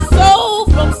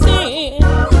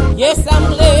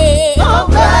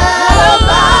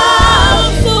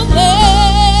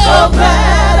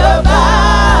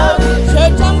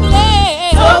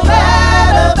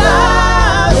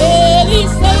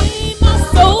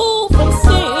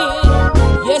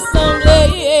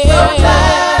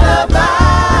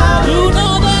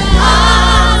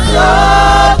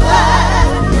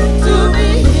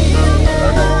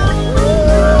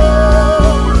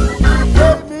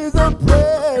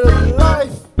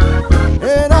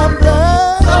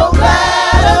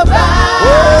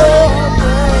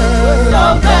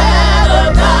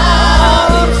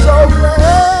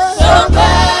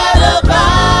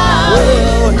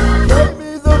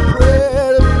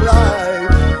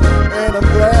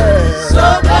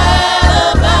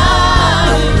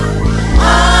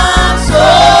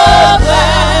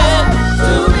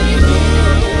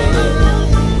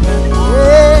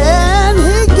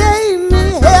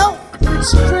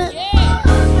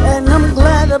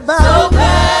glad about so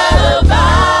glad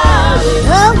about it.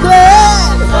 I'm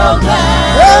glad. So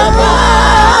glad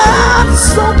about it. I'm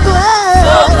so glad.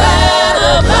 So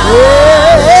glad about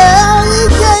Yeah, he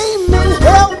gave me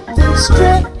health and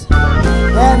strength,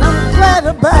 and I'm glad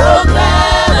about it. So it.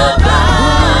 glad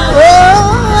about it.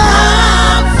 Oh,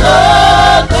 I'm so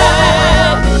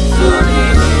glad to be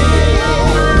here.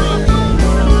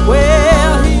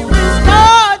 Well, he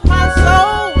restored my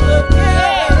soul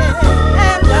again,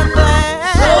 and I'm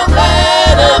glad. So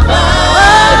glad about it.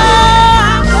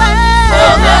 I'm glad. So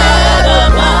glad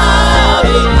about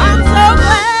it. I'm so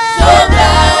glad. So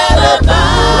glad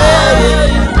about it. Well, he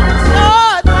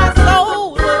restored my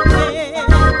soul again.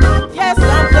 Yes,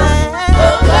 I'm glad. So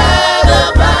glad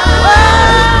about it.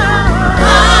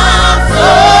 I'm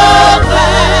so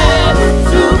glad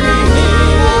to be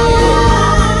here.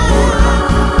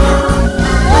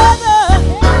 Weather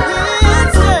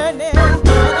is turning,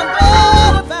 and I'm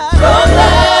glad about it. So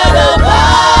glad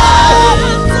about it.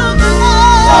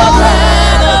 So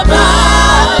glad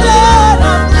about it.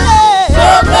 I'm glad. So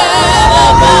glad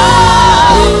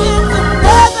about it.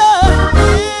 Weather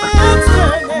is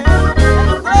turning, and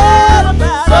I'm glad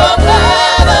about it. So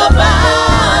glad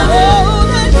about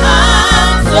it.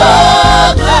 I'm so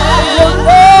glad. You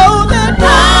know that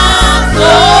I'm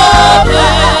so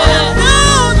glad.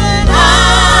 Know that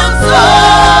I'm so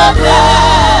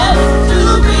glad to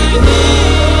be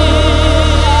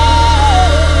here.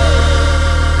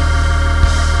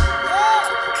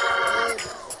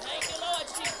 Thank you, Lord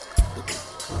Jesus.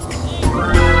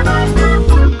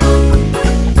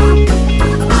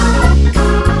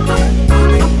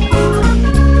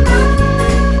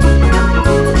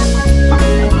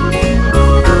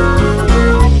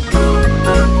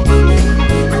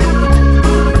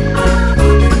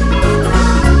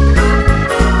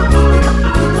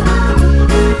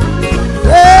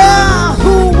 yeah,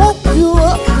 who woke you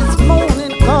up this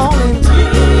morning calling?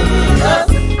 Jesus,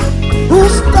 Who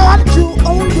started you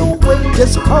on your way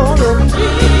just calling?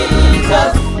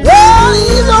 Jesus, Well,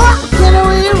 he's rocking a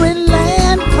weary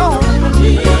land calling.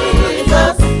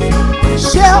 Jesus,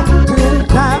 Shelter in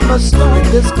time of storm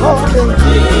just calling.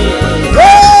 Jesus,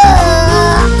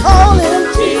 Yeah, calling,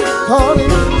 calling,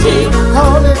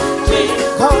 calling,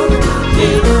 calling.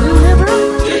 Deliver,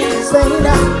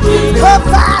 Savior,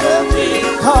 provider,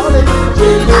 calling.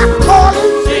 I call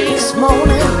him this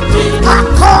morning. I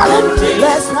call him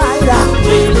last night.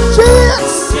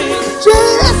 Jesus,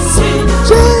 Jesus,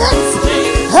 Jesus.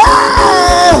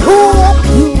 Hey, who woke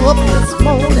you up this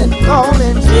morning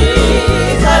calling?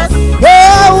 Jesus,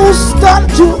 Yeah, who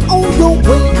started you on your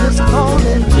way just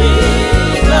calling?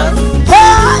 Jesus,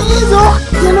 Hey, he's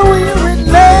rocking a weary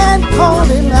land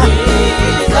calling.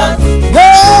 Jesus,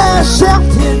 Hey,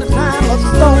 shelter in the time of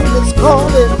storm is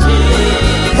calling.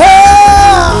 Jesus,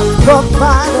 Hey,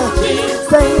 provider,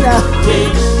 savior,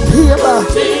 healer,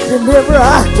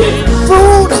 deliverer,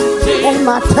 food on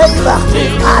my table.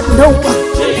 I know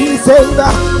he's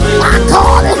able. I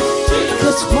called him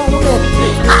this morning.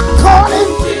 I called him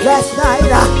last night.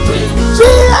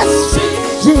 Jesus,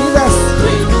 Jesus,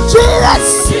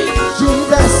 Jesus,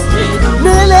 Jesus.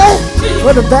 Lily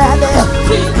for the valley,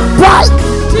 bright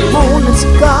morning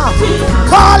star.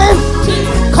 Call him,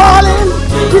 call him.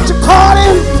 Get you call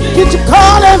him, get you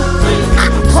call him. I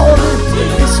called him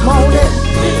this morning.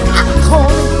 I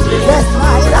called him last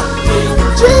night.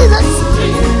 Jesus,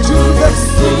 Jesus,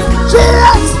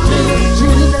 Jesus,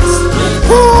 Jesus.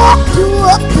 Who woke you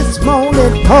up this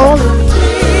morning calling?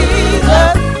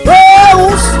 Jesus, Oh, who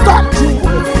started you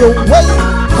on your way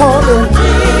calling?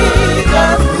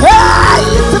 Jesus, Hey,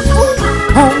 it's the food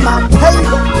on my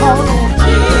table calling.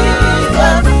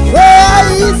 Jesus, Hey,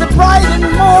 he's a bright and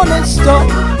morning star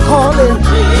calling.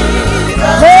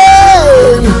 Jesus,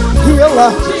 Hey,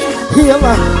 healer,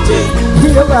 healer,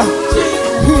 healer,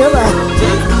 healer.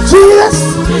 Jesus,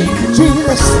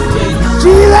 Jesus,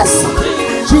 Jesus,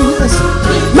 Jesus,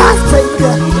 my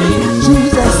Savior.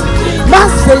 Jesus, my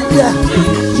Savior.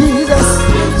 Jesus,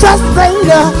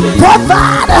 sustainer,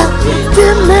 provider,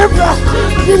 deliverer,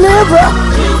 deliverer.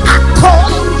 I call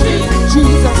him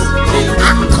Jesus. I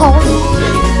call him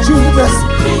Jesus.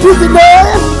 Do you know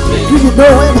him? Do you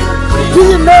know him? Do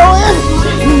you know him?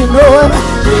 Do you know him?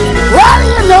 What do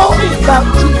you know about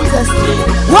Jesus?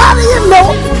 What do you know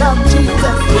about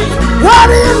Jesus? What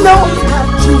do you know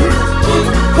about Jesus?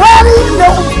 What do you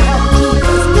know about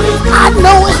Jesus? I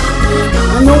know it.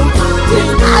 I know it.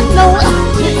 I know it.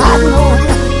 I know it.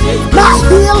 My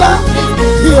healer,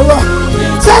 healer,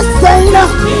 sustainer,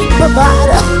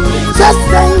 provider,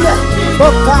 sustainer,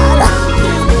 provider,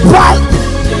 bright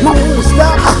morning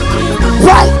star,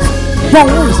 bright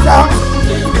morning star,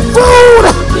 food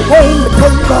on the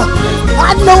table.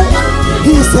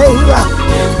 Savior,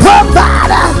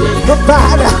 provider,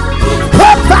 provider,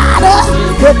 provider,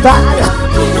 provider,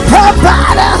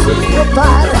 provider,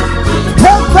 provider,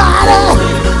 provider.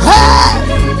 Hey!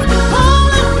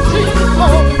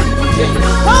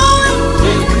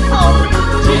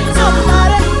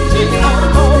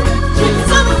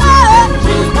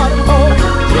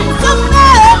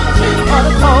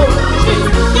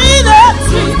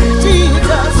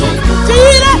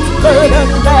 Burden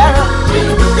bearer,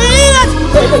 Jesus,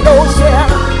 baby, go share.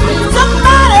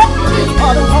 Somebody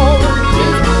ought to hold him.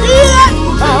 Jesus,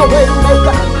 my way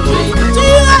maker.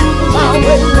 Jesus, my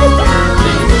way maker.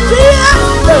 Jesus,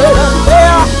 burden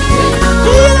bearer.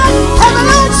 Jesus,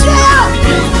 heaven on share.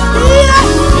 Jesus,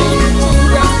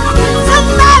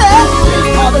 somebody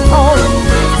ought to hold him.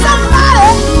 Somebody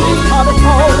ought to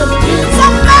hold him.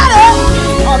 Somebody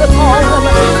ought to hold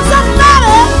him.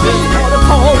 Somebody ought to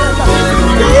hold him.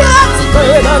 Yes,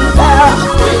 burden bearer.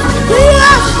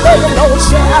 Yes, burden no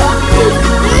share.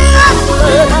 Yes,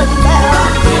 burden bearer.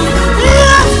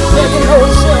 Yes, burden no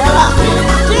share.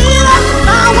 Jesus,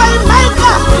 my way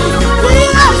maker.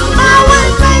 Jesus, my way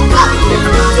maker.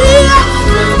 Jesus,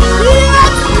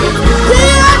 Jesus,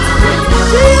 Jesus,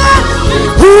 Jesus.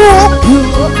 Who woke you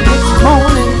up this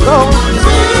morning, Lord?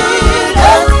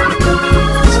 Jesus.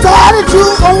 Started you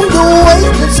on the way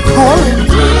that's calling.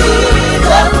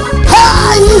 Jesus.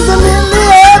 He's a lily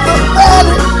of the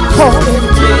valley, calling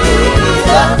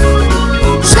Jesus.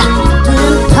 Checked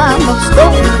in time of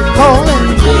storm, calling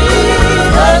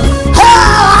Jesus. I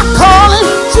call him,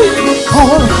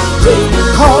 calling,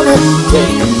 calling,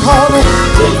 calling.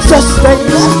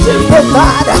 Sustainer,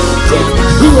 provider,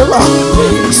 healer,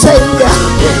 savior,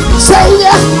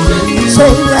 savior,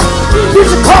 savior. Did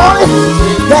you call him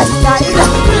last night?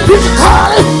 Did you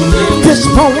call him this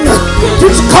morning?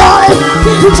 Did you call him?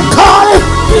 Did you call him?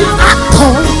 I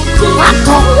call him. I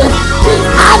call him.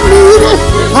 I need him.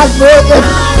 I need him.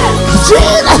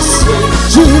 Jesus,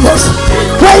 Jesus,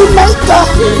 waymaker,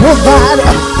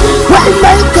 provider,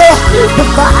 waymaker,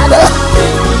 provider,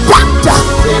 doctor,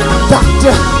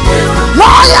 doctor,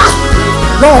 lawyer,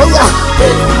 lawyer.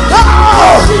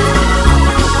 Oh.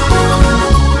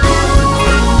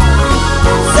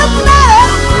 Somebody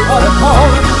ought to call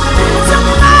him.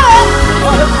 Somebody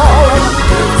ought to call him.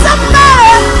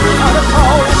 Somebody ought to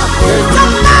call him.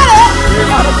 Somebody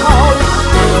ought to call him.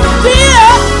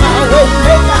 Jesus, my way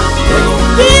maker.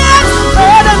 Jesus,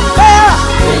 burden bearer.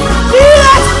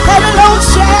 Jesus, heaven don't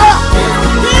share.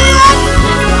 Jesus,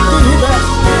 Jesus,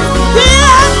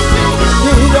 Jesus,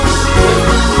 Jesus.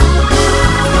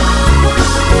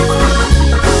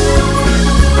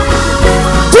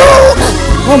 Dude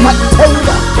on my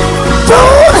table.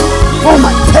 Dude on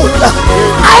my table.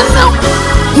 I know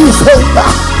he's favor.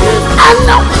 I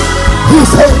know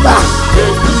he's favor.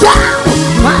 Down,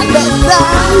 my left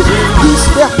side. He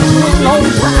stepped in on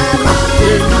time.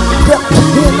 Stepped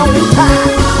in on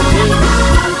time.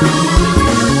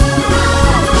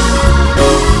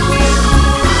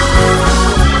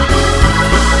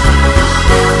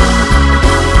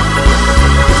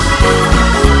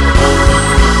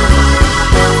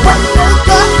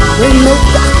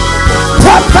 Waymaker,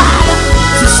 provider,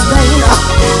 sustainer.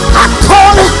 I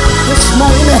call it this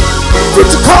morning. Did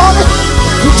you call it?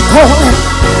 Did you call it?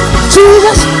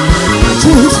 Jesus,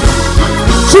 Jesus,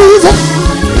 Jesus,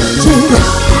 Jesus,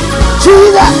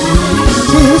 Jesus,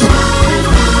 Jesus,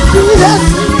 Jesus,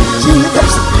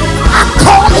 Jesus. I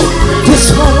call it this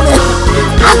morning.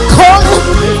 I call it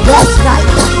last night.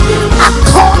 I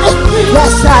call it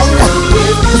last night.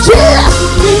 Jesus,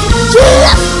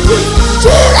 Jesus,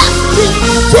 Jesus,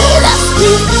 Jesus,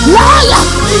 lawyer,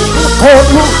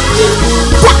 courtroom,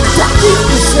 doctor,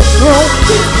 room,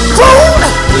 food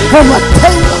on my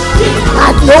table. I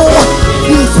know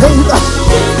he's favor.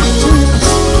 Jesus.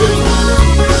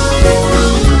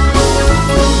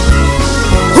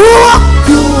 Who woke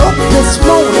you up this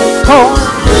morning, call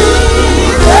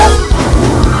Jesus?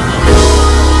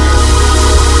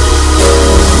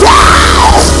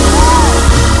 Yes!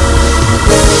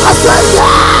 I said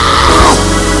yes!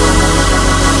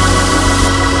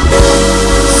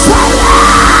 Say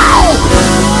yes!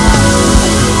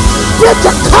 Did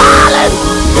you call him?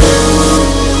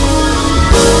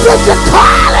 Did you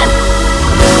call him?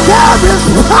 There is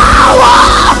power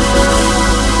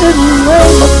in the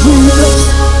name of Jesus.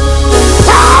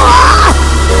 Power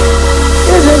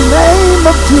in the name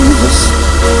of Jesus.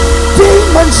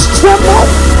 Demons tremble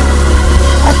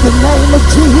at the name of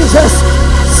Jesus.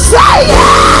 Say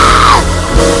it!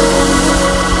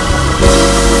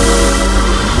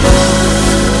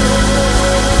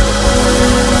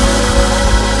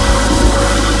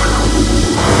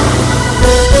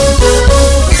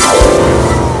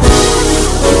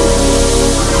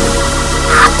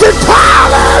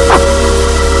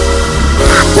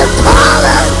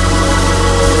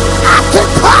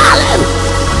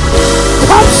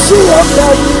 see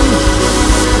about me.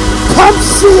 Come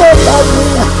see about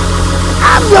me.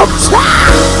 I'm your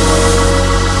child.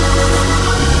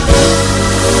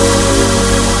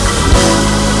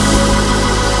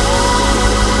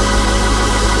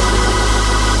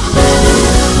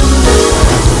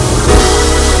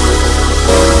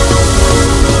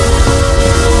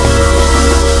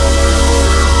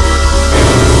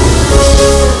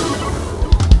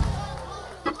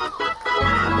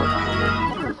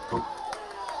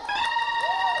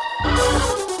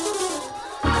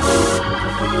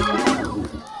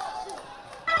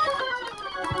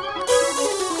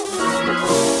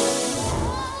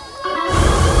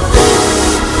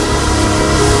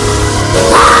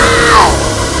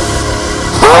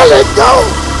 Holy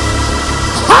Ghost,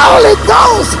 Holy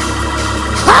Ghost,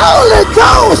 Holy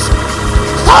Ghost,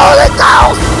 Holy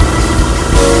Ghost.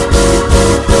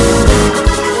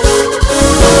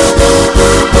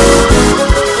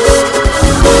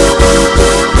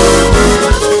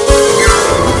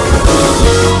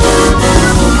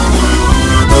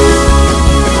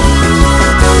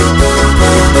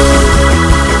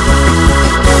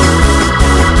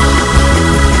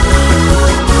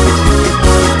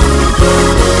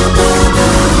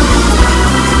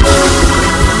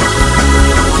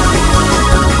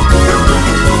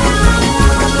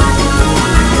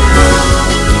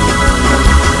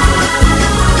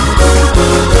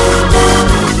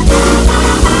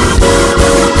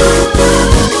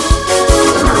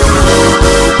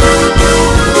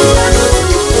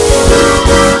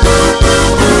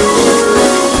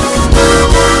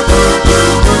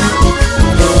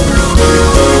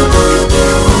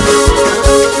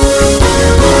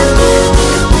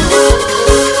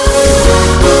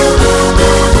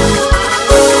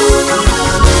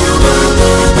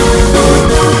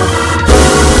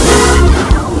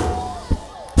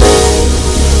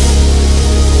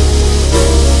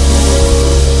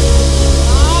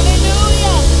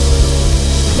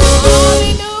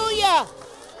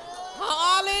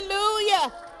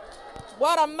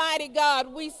 What a mighty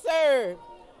God we serve.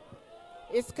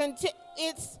 It's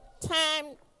time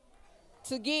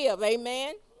to give,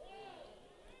 amen.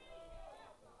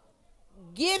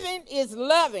 Giving is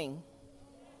loving.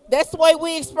 That's the way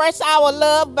we express our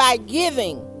love, by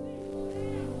giving.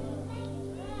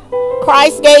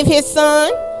 Christ gave his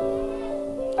son.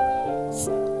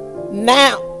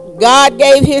 Now, God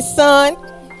gave his son.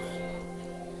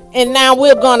 And now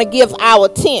we're going to give our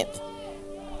tenth.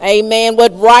 Amen.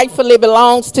 What rightfully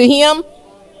belongs to him,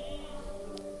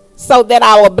 so that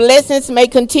our blessings may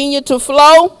continue to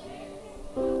flow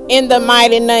in the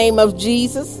mighty name of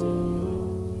Jesus.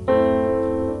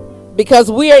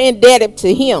 Because we are indebted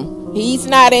to him. He's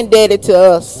not indebted to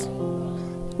us.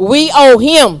 We owe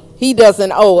him. He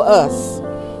doesn't owe us.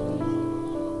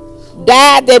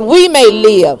 Died that we may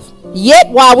live, yet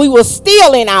while we were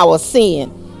still in our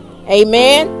sin.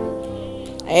 Amen.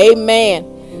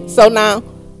 Amen. So now,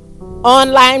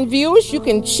 online viewers, you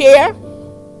can share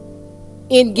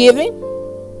in giving.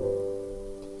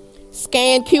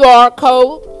 Scan QR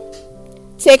code.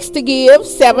 Text to give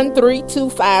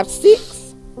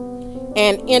 73256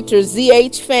 and enter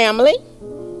ZH Family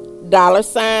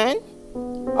 $,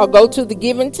 or go to the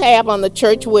giving tab on the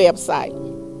church website.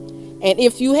 And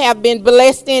if you have been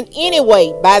blessed in any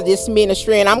way by this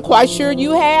ministry, and I'm quite sure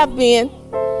you have been,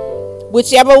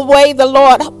 whichever way the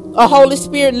Lord or Holy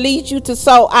Spirit leads you to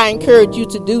sow, I encourage you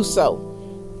to do so,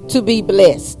 to be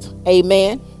blessed.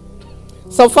 Amen.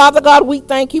 So, Father God, we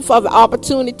thank you for the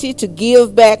opportunity to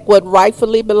give back what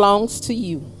rightfully belongs to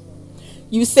you.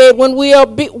 You said when we are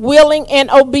willing and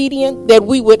obedient that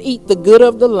we would eat the good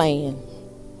of the land.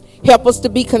 Help us to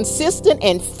be consistent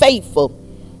and faithful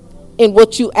in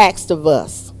what you asked of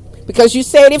us. Because you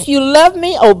said, if you love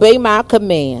me, obey my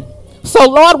command. So,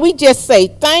 Lord, we just say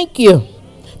thank you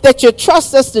that you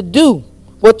trust us to do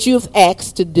what you've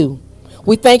asked to do.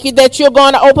 We thank you that you're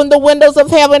going to open the windows of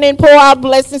heaven and pour out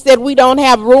blessings that we don't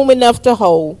have room enough to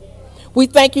hold. We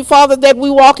thank you, Father, that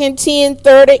we walk in 10,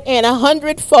 30, and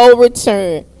 100-fold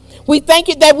return. We thank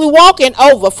you that we walk in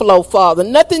overflow, Father.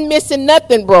 Nothing missing,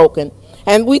 nothing broken.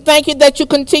 And we thank you that you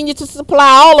continue to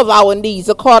supply all of our needs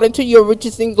according to your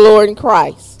riches and glory in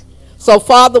Christ. So,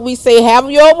 Father, we say, have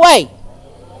your way.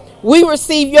 We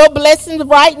receive your blessings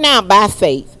right now by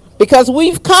faith, because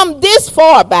we've come this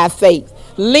far by faith,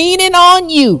 leaning on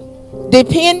you,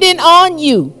 depending on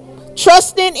you,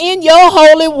 trusting in your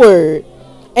holy word.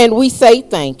 And we say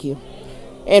thank you.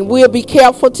 And we'll be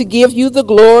careful to give you the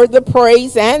glory, the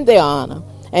praise, and the honor.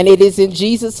 And it is in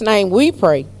Jesus' name we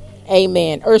pray.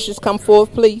 Amen. Ushers, come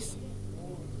forth, please.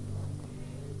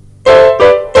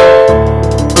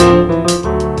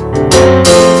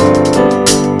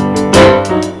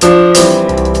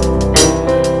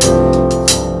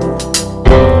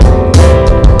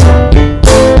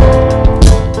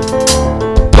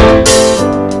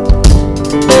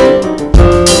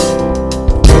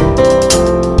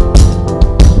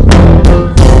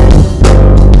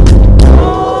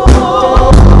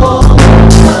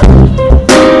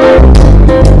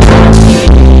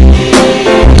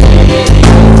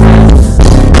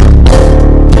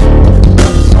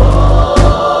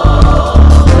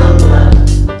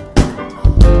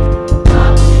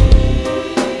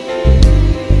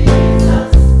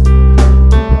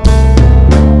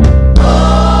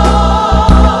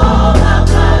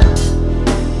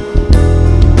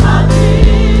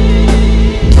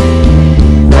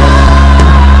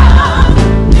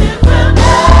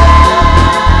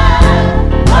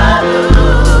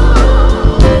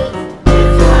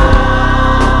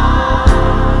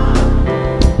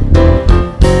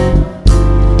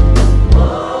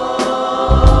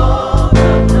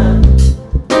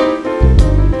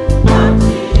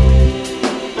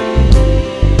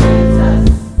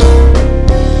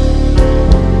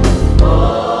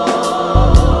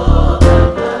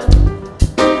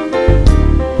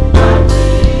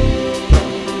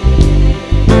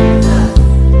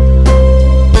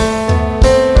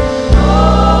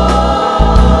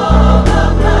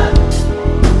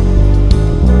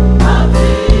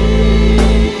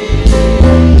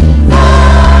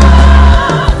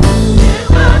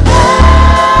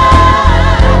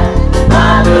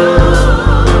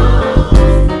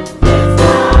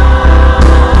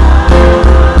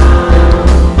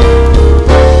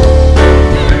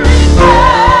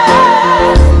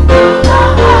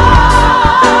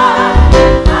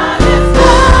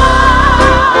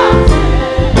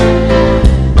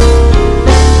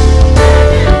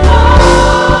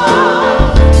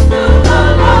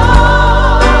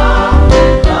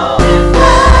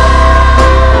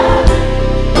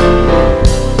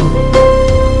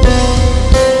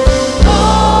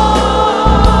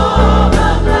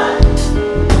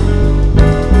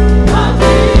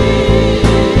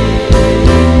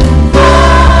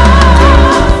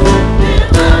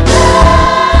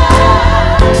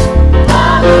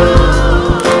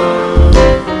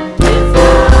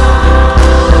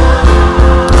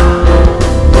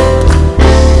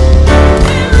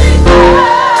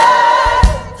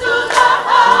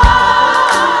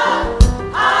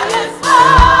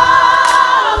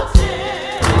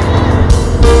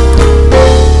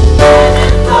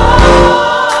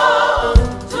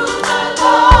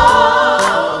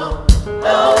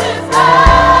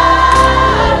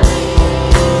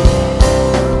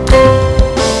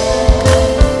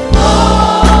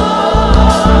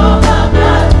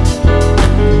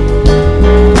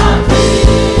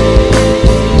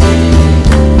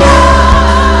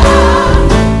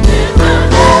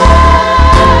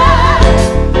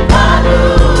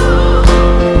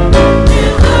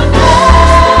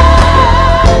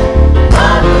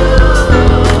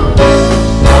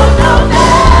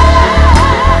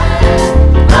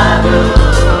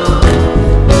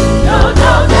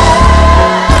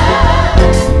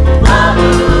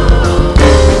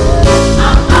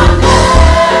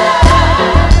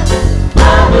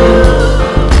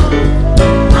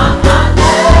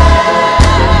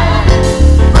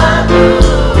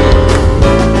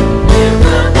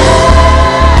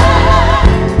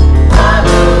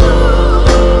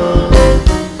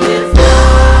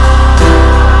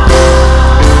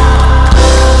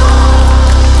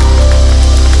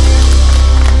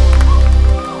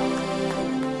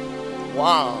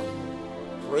 Wow.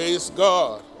 Praise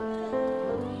God.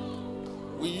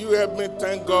 Will you help me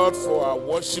thank God for our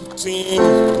worship team,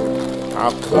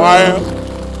 our choir?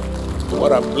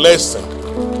 What a blessing.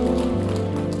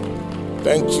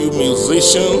 Thank you,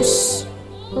 musicians.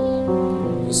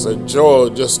 It's a joy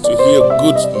just to hear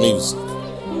good music.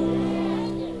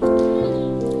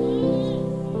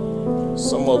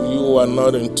 Some of you who are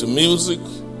not into music,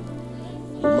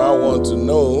 you might want to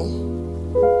know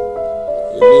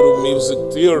a little music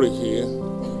theory here.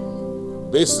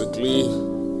 Basically,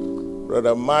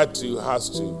 Brother Matthew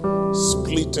has to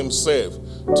split himself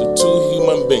to two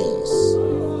human beings.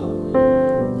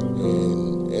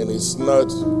 And it's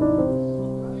not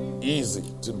easy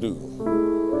to do.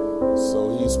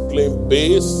 So he's playing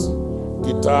bass,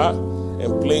 guitar,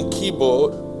 and playing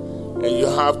keyboard, and you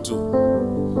have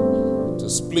to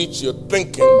split your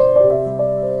thinking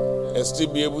and still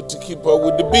be able to keep up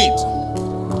with the beat.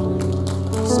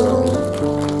 So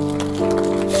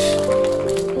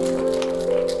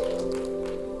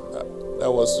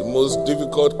that was the most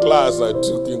difficult class I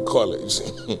took in college.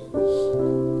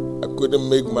 I couldn't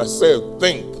make myself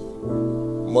think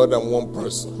more than one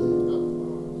person.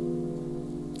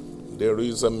 There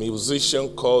is a musician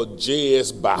called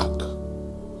J.S. Bach.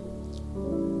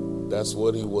 That's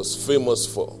what he was famous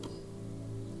for.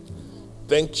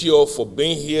 Thank you all for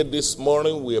being here this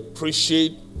morning. We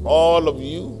appreciate all of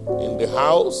you in the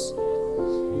house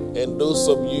and those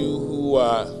of you who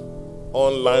are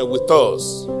online with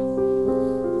us.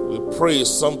 We pray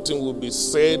something will be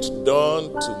said,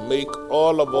 done to make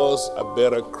all of us a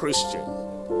better Christian.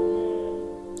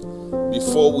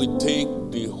 Before we take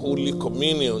the Holy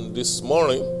Communion this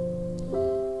morning,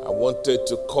 I wanted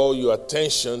to call your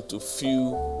attention to a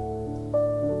few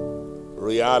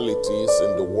realities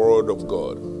in the Word of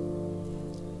God.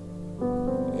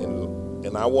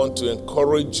 And I want to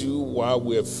encourage you while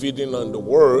we're feeding on the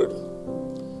Word,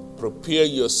 prepare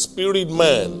your spirit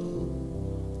man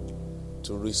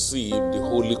to receive the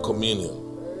Holy Communion.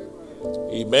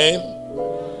 Amen.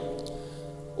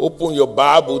 Open your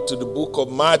Bible to the book of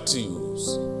Matthew,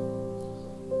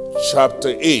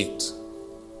 chapter 8,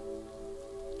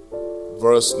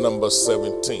 verse number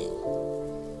 17.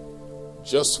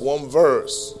 Just one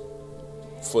verse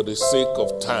for the sake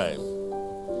of time.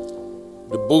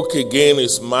 The book again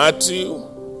is Matthew,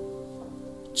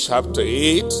 chapter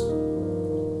 8,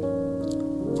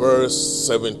 verse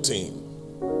 17.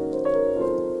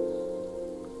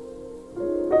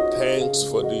 Thanks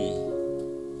for the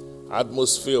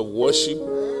atmosphere of worship.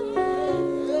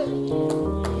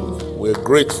 We're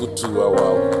grateful to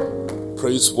our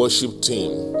praise worship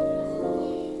team.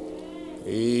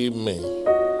 Amen.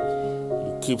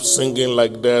 You keep singing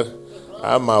like that,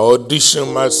 I might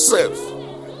audition myself.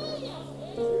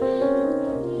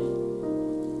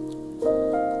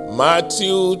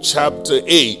 Matthew chapter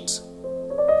 8,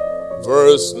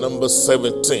 verse number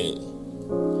 17.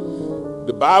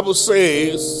 The Bible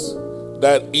says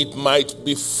that it might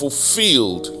be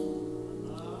fulfilled,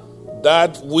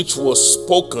 that which was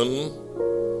spoken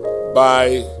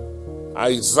by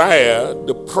Isaiah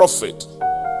the prophet.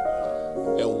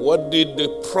 And what did the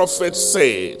prophet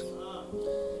say?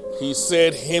 He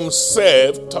said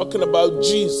himself, talking about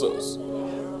Jesus,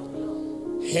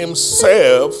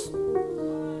 himself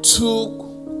took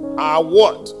our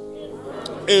what?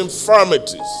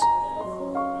 Infirmities.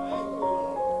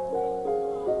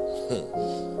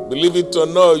 Believe it or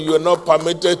not, you are not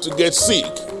permitted to get sick.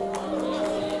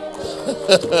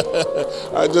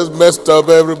 I just messed up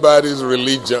everybody's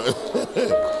religion.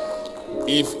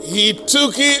 If he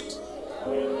took it,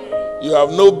 you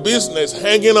have no business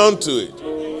hanging on to it.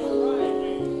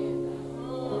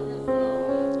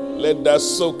 Let that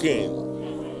soak in.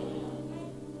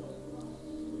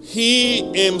 He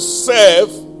himself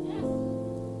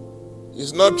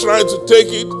is not trying to take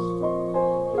it.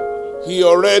 He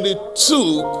already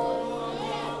took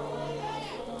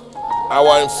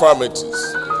our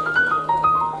infirmities.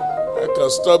 I can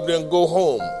stop there and go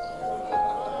home.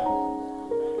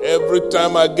 Every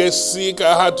time I get sick,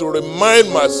 I had to remind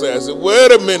myself, I said,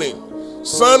 wait a minute,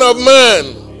 Son of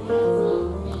Man,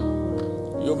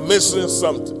 you're missing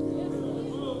something.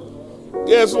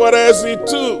 Guess what else he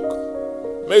took?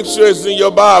 Make sure it's in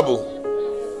your Bible.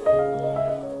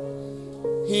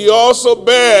 He also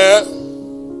bare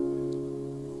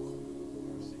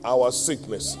our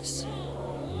sicknesses.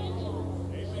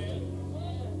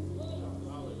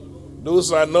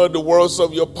 Those are not the words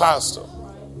of your pastor.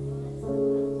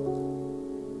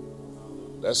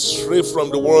 That's straight from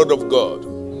the Word of God.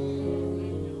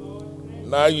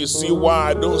 Now you see why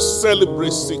I don't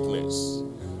celebrate sickness.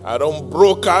 I don't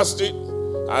broadcast it.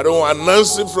 I don't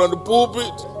announce it from the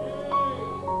pulpit.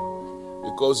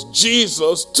 because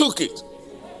Jesus took it.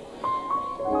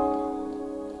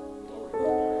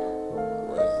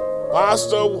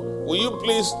 Pastor, will you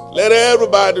please let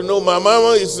everybody know my mama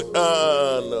is...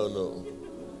 No.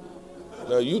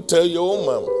 Now you tell your own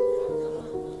mama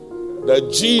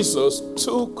that Jesus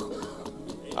took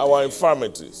our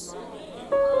infirmities.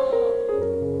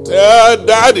 Tell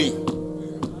daddy,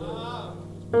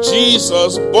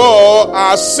 Jesus bore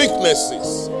our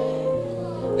sicknesses.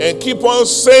 And keep on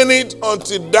saying it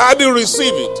until daddy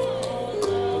receive it.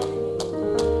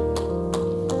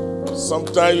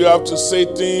 Sometimes you have to say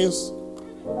things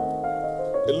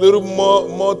a little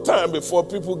more time before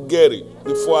people get it,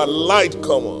 before a light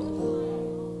come on.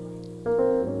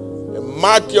 And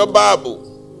mark your Bible,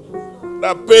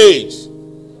 that page.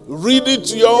 Read it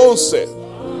to your own self.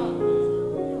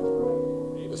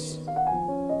 Yes.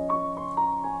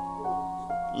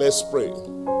 Let's pray.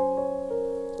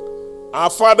 Our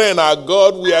Father and our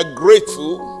God, we are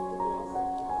grateful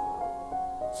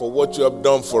for what you have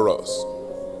done for us.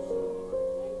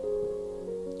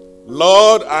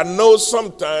 Lord, I know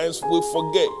sometimes we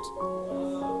forget.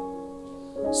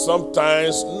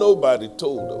 Sometimes nobody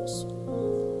told us.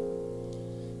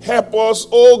 Help us,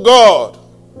 oh God,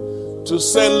 to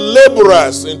send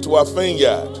laborers into our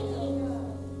vineyard.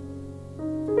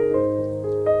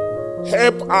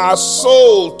 Help our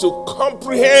soul to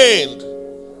comprehend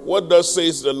what thus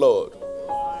says the Lord.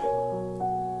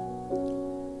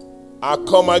 I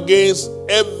come against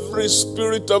every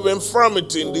spirit of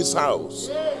infirmity in this house.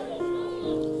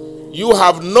 You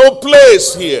have no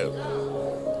place here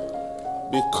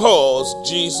because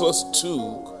Jesus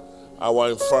took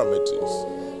our infirmities.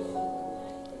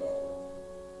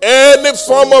 Any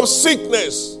form of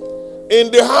sickness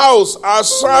in the house, I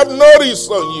serve notice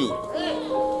on you.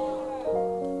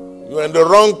 You're in the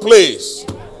wrong place.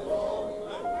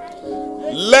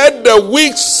 Let the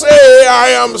weak say, I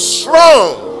am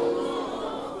strong.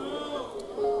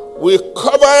 We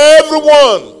cover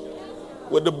everyone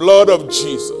with the blood of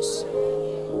Jesus.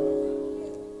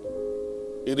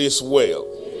 It is well.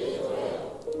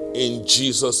 In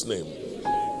Jesus' name.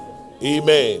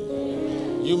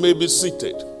 Amen. You may be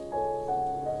seated.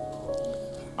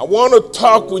 I want to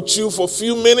talk with you for a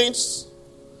few minutes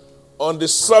on the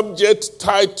subject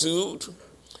titled,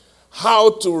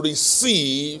 How to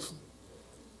Receive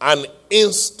an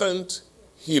Instant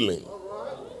Healing.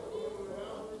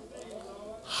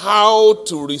 How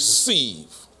to receive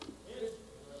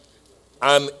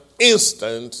an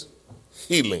instant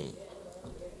healing.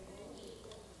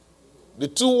 The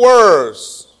two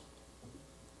words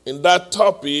in that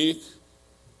topic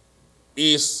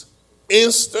is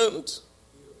instant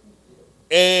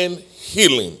and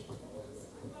healing.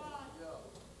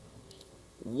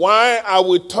 Why are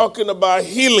we talking about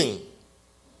healing?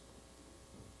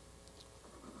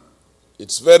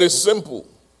 It's very simple.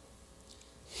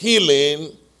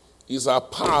 Healing is a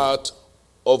part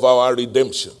of our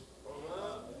redemption.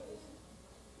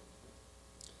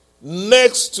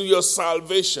 Next to your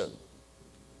salvation,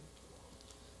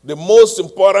 the most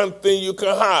important thing you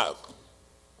can have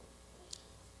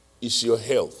is your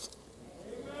health.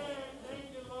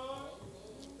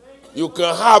 You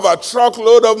can have a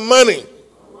truckload of money.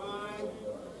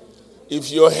 If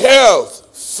your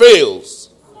health fails,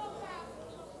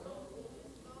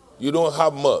 you don't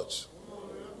have much.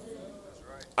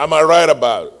 Am I right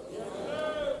about it?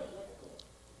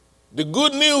 The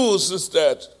good news is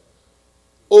that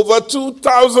over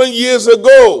 2,000 years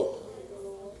ago,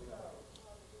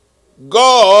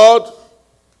 God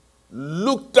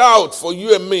looked out for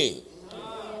you and me.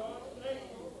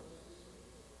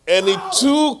 And he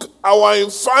took our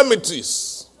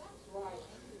infirmities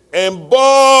and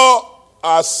bore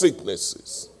our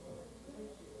sicknesses.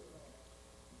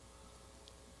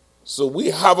 So we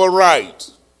have a right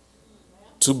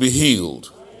to be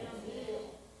healed.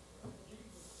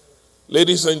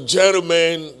 Ladies and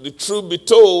gentlemen, the truth be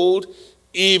told,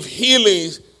 if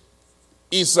healing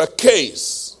is a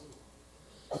case,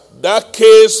 that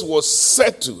case was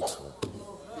settled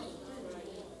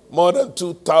more than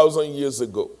 2,000 years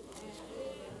ago.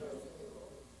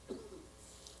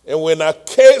 And when a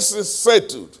case is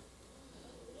settled,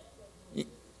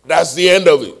 that's the end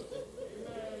of it.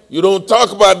 You don't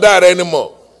talk about that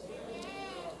anymore.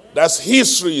 That's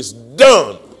history, is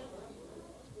done.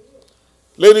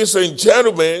 Ladies and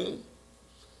gentlemen,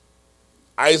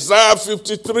 Isaiah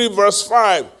 53 verse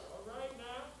 5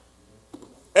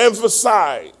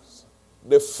 emphasize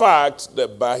the fact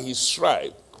that by his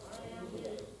stripe,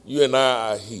 you and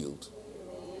I are healed.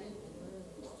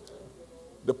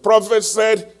 The prophet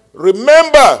said,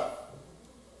 remember,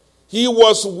 he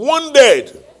was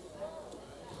wounded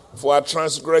for our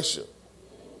transgression.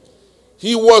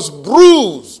 He was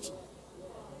bruised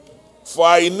for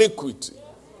our iniquity.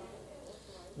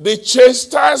 The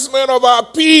chastisement of our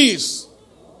peace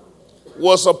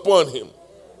was upon him.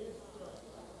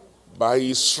 By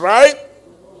his stripe,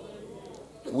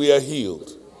 we are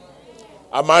healed.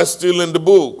 Am I still in the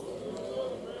book?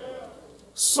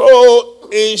 So,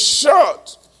 in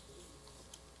short,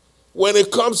 when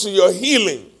it comes to your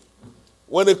healing,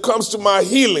 when it comes to my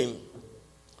healing,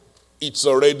 it's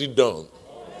already done.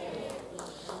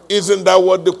 Isn't that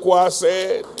what the choir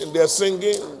said in their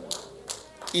singing?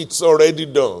 It's already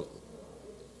done.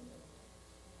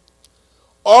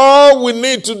 All we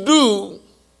need to do,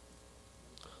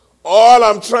 all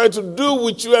I'm trying to do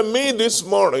with you and me this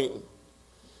morning,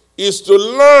 is to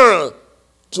learn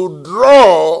to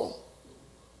draw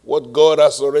what God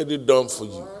has already done for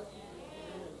you.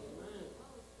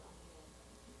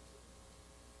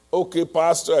 Okay,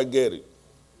 Pastor, I get it.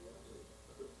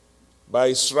 By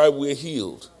his stripe we're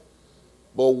healed.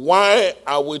 But why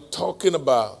are we talking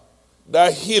about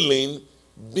that healing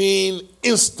being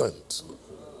instant?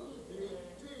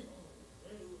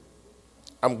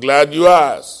 I'm glad you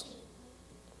asked.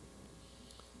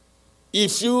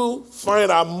 If you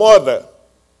find a mother,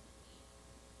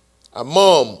 a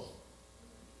mom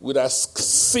with a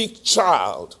sick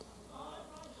child,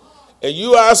 and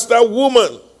you ask that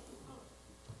woman,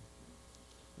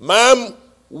 ma'am,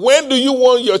 when do you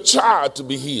want your child to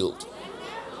be healed?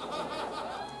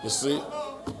 You see?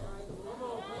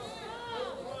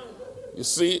 You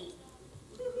see?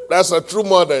 That's a true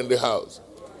mother in the house.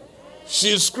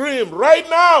 She screamed, right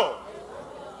now.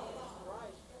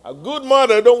 A good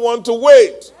mother don't want to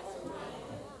wait.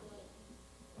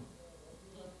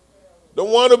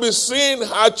 Don't want to be seeing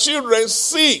her children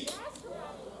sick.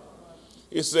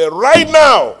 He said, right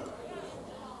now,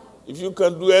 if you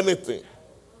can do anything,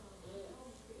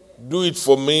 do it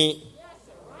for me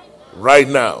right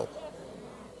now.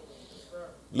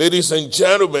 Ladies and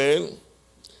gentlemen,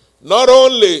 not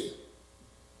only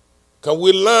can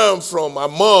we learn from our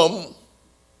mom,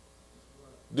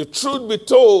 the truth be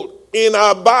told, in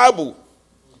our Bible,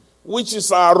 which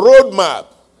is our roadmap,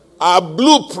 our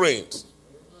blueprint,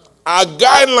 our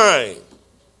guideline,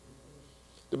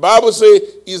 the Bible says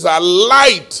is a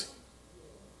light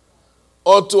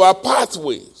unto our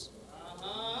pathways.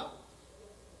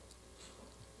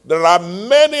 There are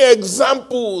many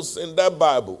examples in that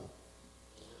Bible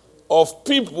of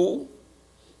people,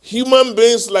 human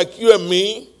beings like you and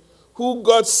me, who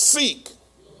got sick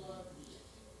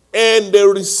and they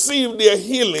received their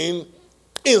healing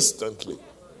instantly.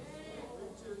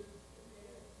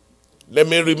 Let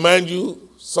me remind you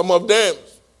some of them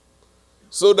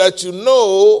so that you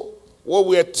know what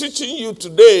we are teaching you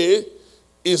today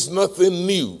is nothing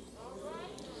new.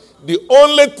 The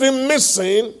only thing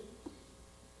missing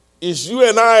is you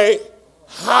and I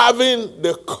having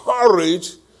the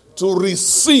courage to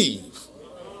receive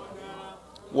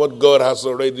what God has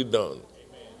already done.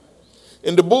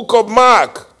 In the book of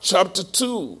Mark, chapter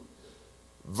 2,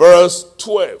 verse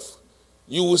 12,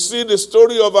 you will see the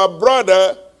story of a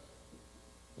brother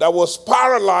that was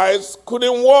paralyzed,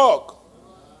 couldn't walk.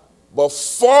 But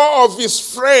four of his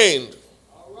friends,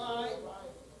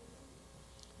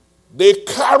 they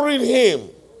carried him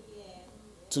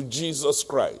to Jesus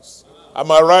Christ.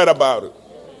 Am I right about it?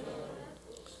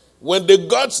 When they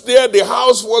got there, the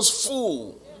house was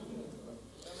full.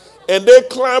 And they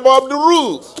climbed up the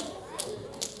roof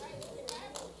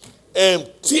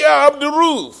and tear up the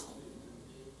roof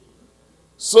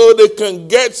so they can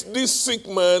get this sick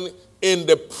man in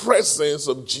the presence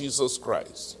of Jesus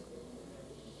Christ.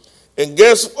 And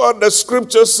guess what the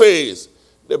scripture says?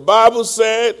 The Bible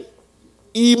said,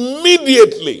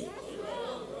 immediately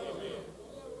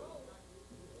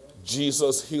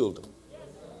Jesus healed him.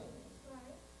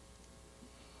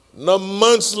 Not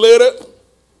months later,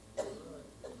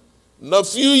 not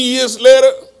few years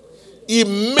later,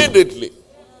 immediately,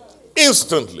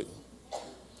 instantly.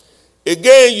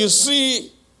 Again, you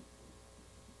see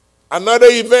another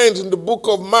event in the book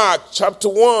of Mark, chapter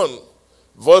 1,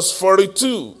 verse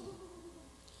 42.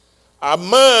 A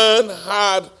man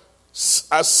had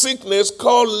a sickness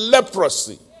called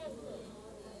leprosy.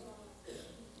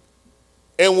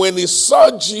 And when he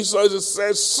saw Jesus, he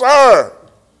said, "Sir,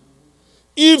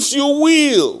 if you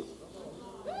will,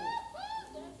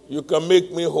 you can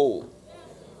make me whole."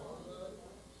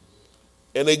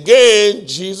 And again,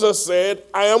 Jesus said,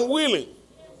 "I am willing.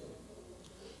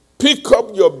 Pick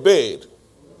up your bed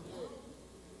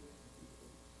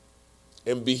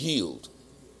and be healed."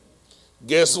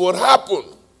 Guess what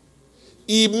happened?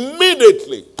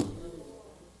 Immediately,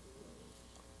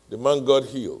 the man got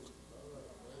healed.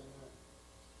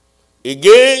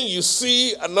 Again, you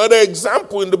see another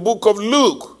example in the book of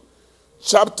Luke,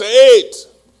 chapter 8,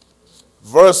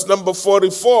 verse number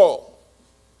 44.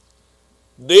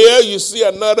 There you see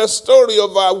another story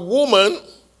of a woman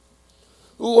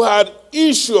who had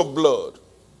issue of blood.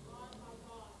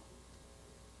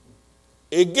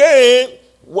 Again,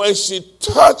 when she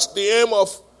touched the hem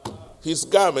of his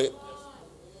garment,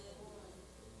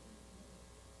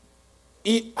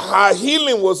 her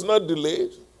healing was not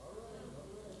delayed.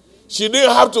 She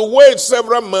didn't have to wait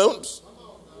several months.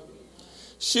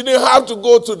 She didn't have to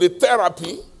go to the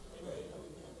therapy.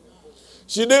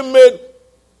 She didn't make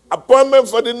appointment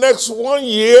for the next 1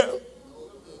 year,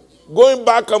 going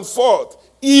back and forth.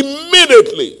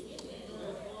 Immediately,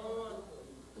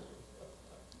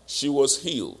 she was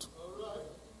healed.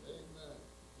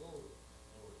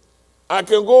 I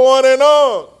can go on and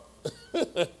on.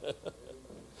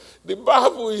 The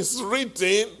Bible is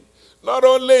written not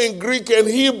only in Greek and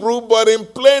Hebrew, but in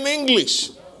plain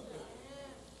English.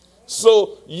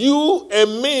 So you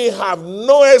and me have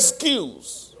no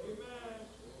excuse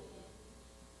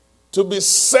to be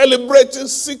celebrating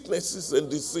sicknesses and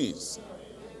disease.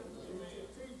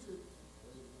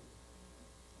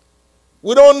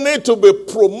 We don't need to be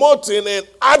promoting and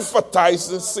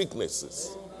advertising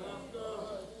sicknesses.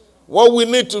 What we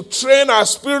need to train our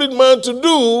spirit man to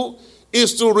do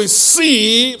is to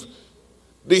receive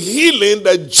the healing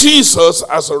that Jesus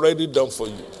has already done for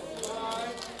you.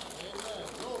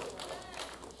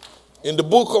 In the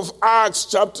book of Acts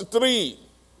chapter 3,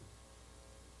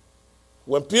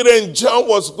 when Peter and John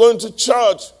was going to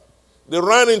church, they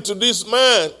ran into this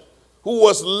man who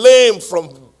was lame from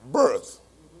birth.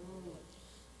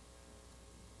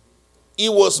 He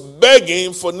was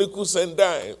begging for nickels and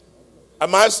dimes.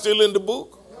 Am I still in the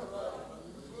book?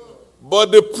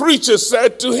 But the preacher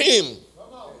said to him,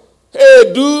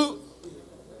 "Hey, dude,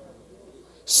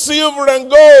 silver and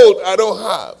gold I don't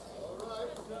have.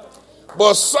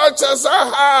 But such as I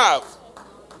have,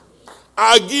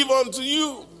 I give unto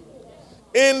you.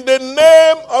 In the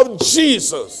name of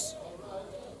Jesus,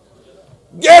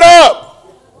 get up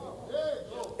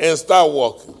and start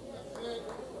walking."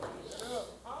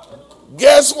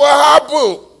 Guess what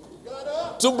happened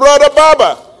to Brother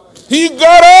Baba? He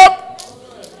got up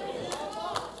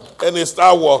and he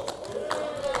started walking.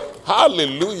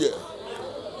 Hallelujah.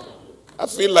 I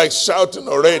feel like shouting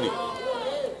already.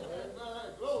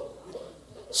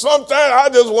 Sometimes I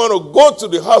just want to go to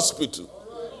the hospital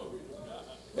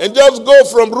and just go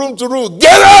from room to room.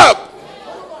 Get up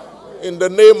in the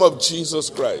name of Jesus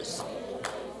Christ.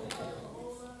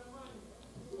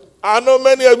 I know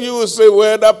many of you will say,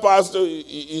 well, that pastor,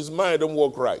 his mind don't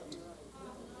work right.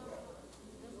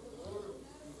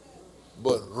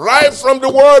 But right from the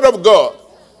word of God,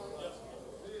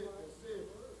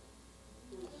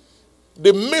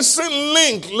 the missing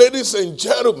link, ladies and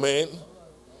gentlemen,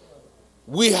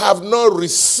 we have not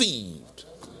received.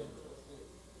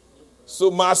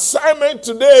 So my assignment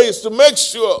today is to make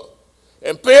sure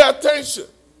and pay attention,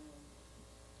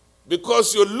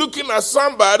 because you're looking at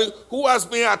somebody who has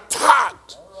been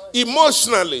attacked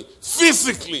emotionally,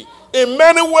 physically, in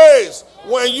many ways.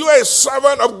 When you are a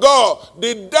servant of God,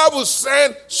 the devil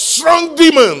sends strong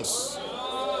demons.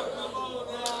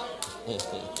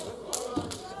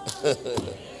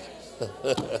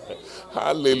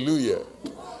 Hallelujah.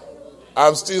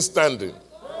 I'm still standing.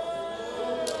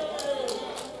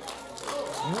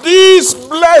 This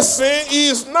blessing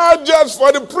is not just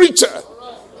for the preacher.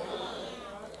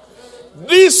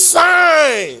 This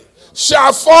sign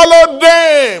shall follow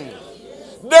them.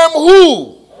 Them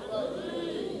who?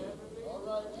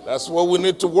 That's what we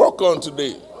need to work on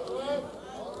today.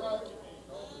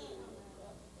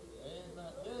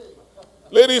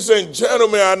 Ladies and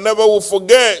gentlemen, I never will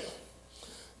forget,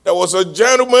 there was a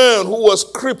gentleman who was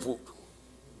crippled.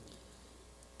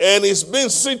 And he's been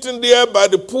sitting there by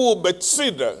the pool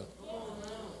Bethesda.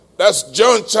 That's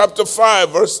John chapter 5,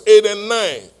 verse 8 and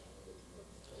 9.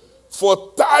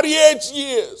 For 38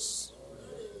 years,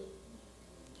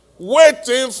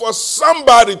 waiting for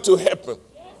somebody to help him.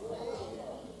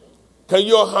 Can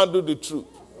you all handle the truth?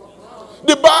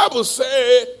 The Bible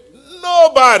says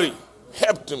nobody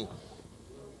helped him.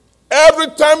 Every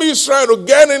time he's trying to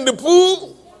get in the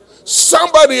pool,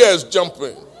 somebody else jumps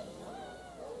in.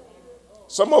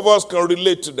 Some of us can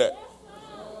relate to that.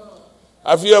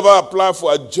 Have you ever applied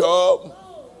for a job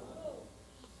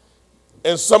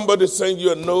and somebody sent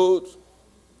you a note?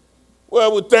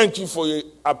 Well, we thank you for your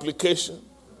application,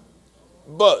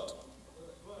 but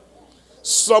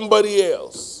somebody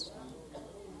else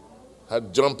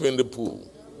had jumped in the pool.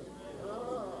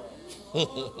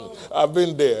 I've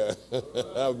been there.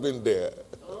 I've been there.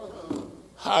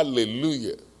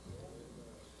 Hallelujah.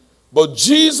 But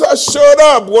Jesus showed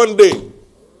up one day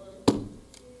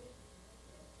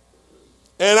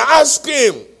and asked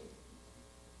him,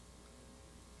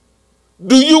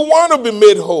 do you want to be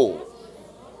made whole?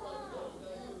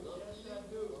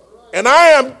 And I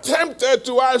am tempted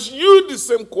to ask you the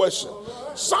same question.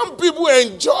 Some people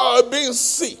enjoy being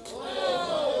sick.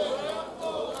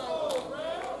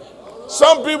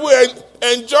 Some people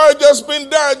enjoy just being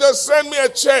there. Just send me a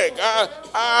check.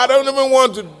 I don't even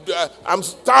want to. I'm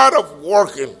tired of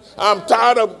working. I'm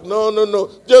tired of,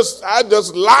 no. I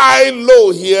just lie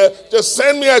low here. Just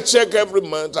send me a check every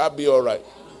month. I'll be all right.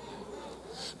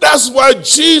 That's why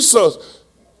Jesus,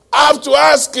 I have to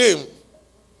ask him,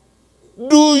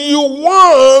 do you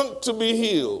want to be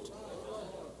healed?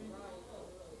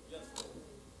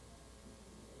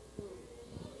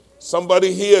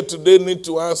 Somebody here today need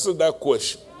to answer that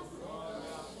question.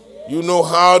 You know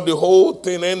how the whole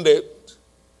thing ended?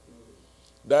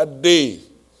 That day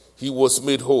he was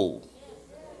made whole.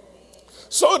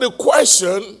 So the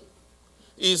question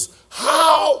is,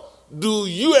 how do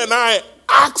you and I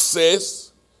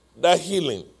access that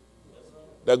healing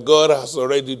that God has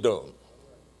already done?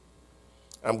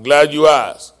 I'm glad you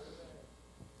asked.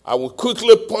 I will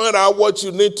quickly point out what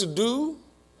you need to do,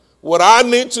 what I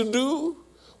need to do,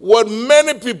 what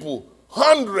many people,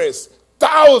 hundreds,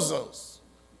 thousands.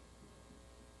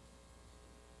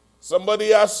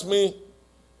 Somebody asked me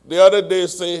the other day,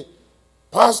 say,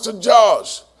 Pastor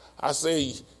Josh. I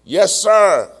say, yes,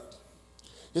 sir.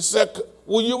 He said,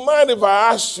 will you mind if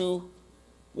I ask you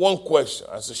one question?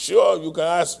 I said, sure, you can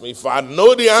ask me. If I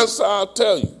know the answer, I'll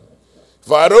tell you.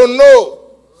 If I don't know,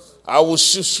 I will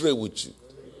shoot straight with you.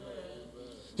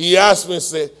 He asked me,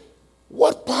 say,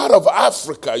 what part of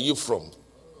Africa are you from?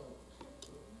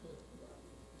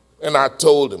 And I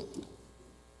told him.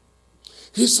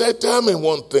 He said, tell me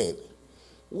one thing.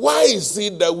 Why is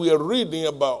it that we are reading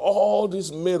about all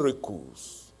these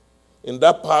miracles in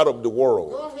that part of the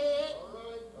world,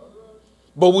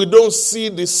 but we don't see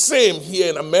the same here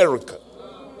in America?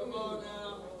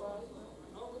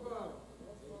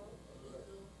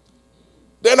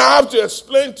 Then I have to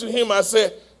explain to him, I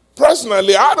said,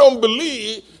 personally, I don't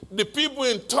believe the people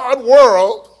in third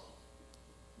world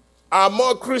are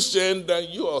more Christian than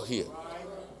you are here.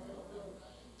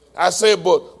 I say,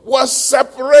 but what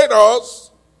separates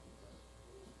us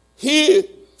here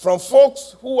from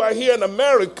folks who are here in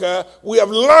America, we have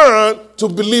learned to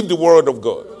believe the word of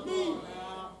God.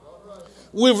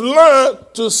 We've learned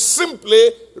to simply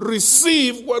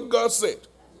receive what God said.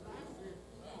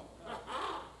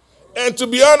 And to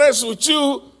be honest with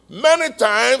you, many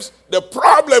times the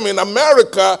problem in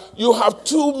America, you have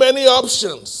too many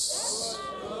options.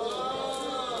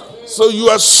 So you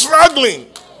are struggling.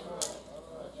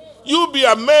 You'll be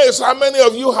amazed how many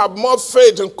of you have more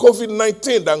faith in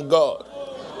COVID-19 than God.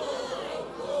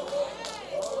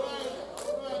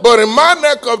 But in my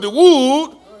neck of the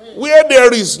wood, where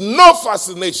there is no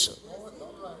fascination,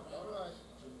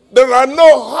 there are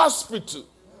no hospitals,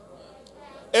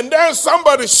 and then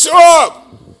somebody show up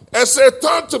and say,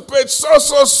 turn to page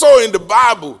so in the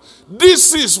Bible.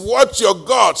 This is what your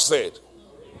God said.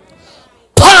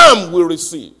 Bam, we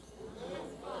receive.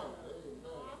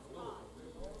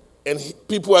 And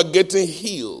people are getting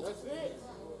healed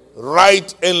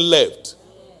right and left.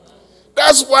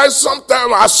 That's why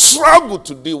sometimes I struggle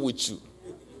to deal with you.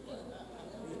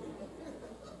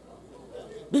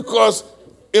 Because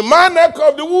in my neck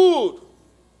of the wood,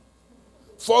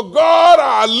 for God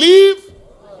I live,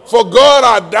 for God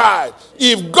I die.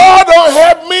 If God don't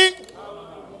help me,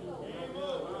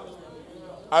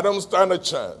 I don't stand a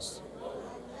chance.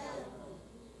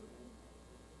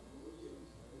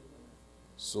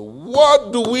 So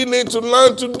what do we need to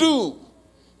learn to do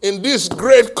in this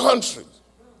great country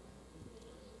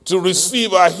to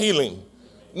receive our healing?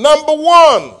 Number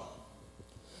one,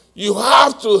 you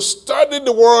have to study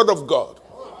the Word of God.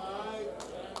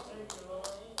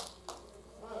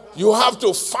 You have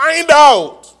to find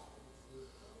out,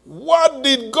 what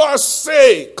did God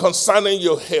say concerning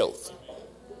your health?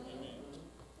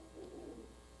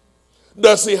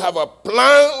 Does he have a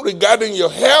plan regarding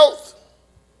your health?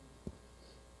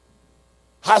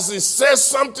 Has he said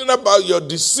something about your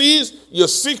disease, your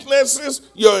sicknesses,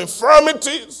 your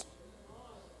infirmities?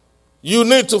 You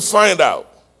need to find out.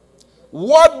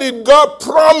 What did God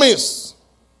promise?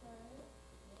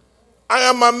 I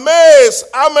am amazed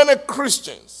how many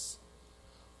Christians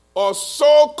or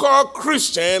so-called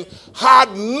Christians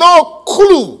had no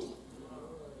clue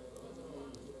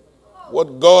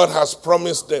what God has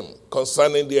promised them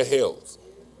concerning their health.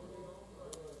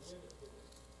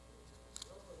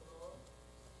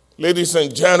 Ladies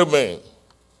and gentlemen,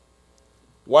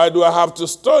 Why do I have to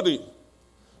study?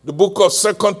 The book of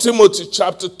 2 Timothy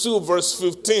chapter 2 verse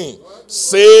 15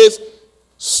 says,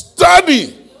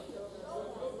 study.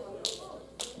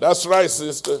 That's right,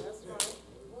 sister.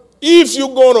 If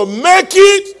you're going to make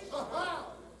it,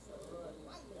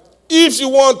 if you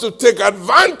want to take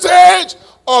advantage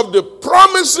of the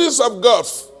promises of God,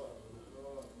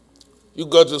 you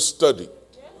got to study.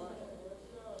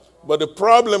 But the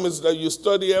problem is that you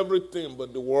study everything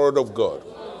but the Word of God.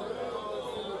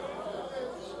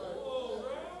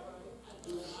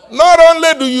 Not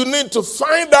only do you need to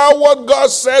find out what God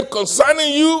said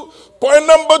concerning you, point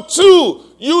number 2,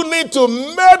 you need to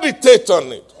meditate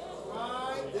on it.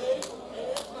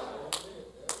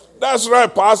 That's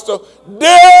right, Pastor.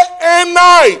 Day and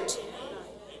night.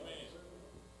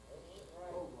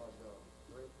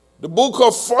 The book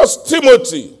of 1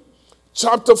 Timothy,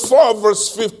 chapter 4,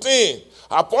 verse 15.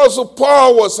 Apostle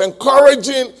Paul was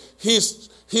encouraging his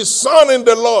son in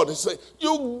the Lord. He said,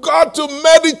 you got to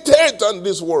meditate on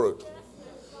this word.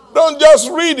 Don't just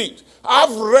read it.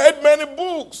 I've read many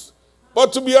books,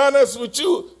 but to be honest with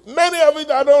you, many of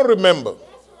it I don't remember.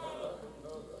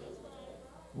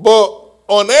 But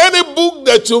on any book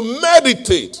that you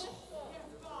meditate,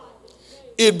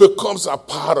 it becomes a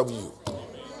part of you.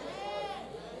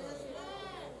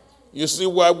 You see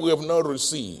why we have not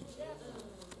received.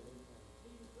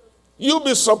 You'll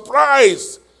be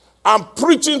surprised. I'm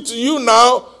preaching to you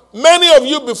now. Many of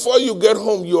you, before you get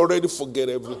home, you already forget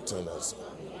everything else.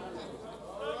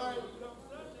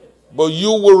 But you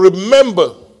will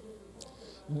remember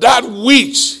that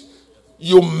which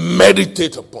you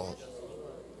meditate upon.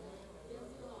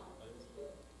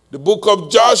 The book of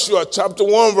Joshua, chapter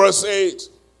 1, verse 8.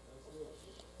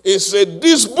 It said,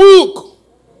 this book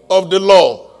of the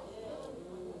law,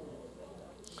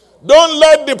 don't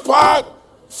let depart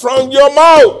from your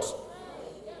mouth.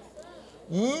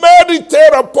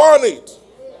 Meditate upon it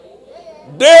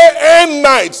day and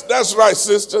night. That's right,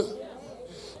 sister.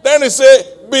 Then it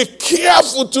said, be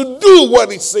careful to do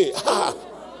what it says.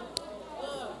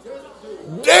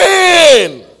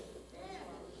 Then,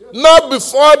 not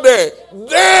before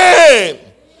then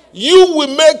you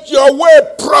will make your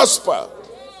way prosper.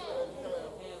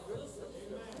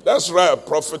 That's right,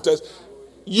 prophetess.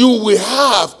 You will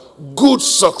have good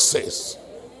success.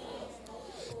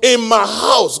 In my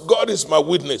house, God is my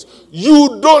witness.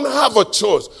 You don't have a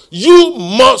choice. You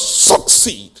must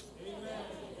succeed.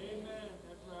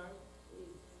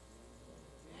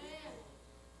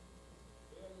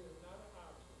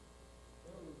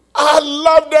 I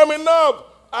love them enough.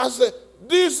 I said,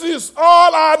 this is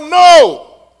all I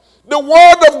know. The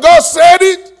word of God said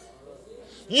it.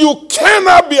 You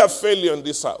cannot be a failure in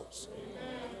this house.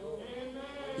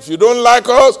 If you don't like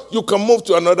us, you can move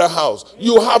to another house.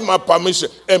 You have my permission.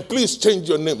 And please change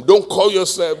your name. Don't call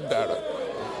yourself Dara.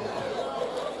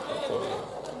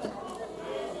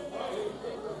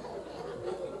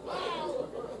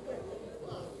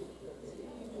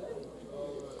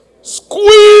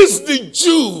 Squeeze the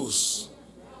juice.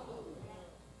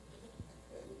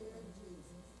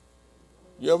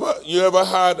 You ever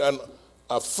had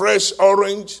a fresh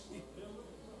orange?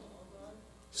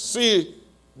 See,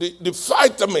 the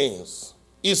vitamins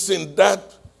is in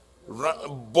that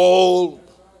bowl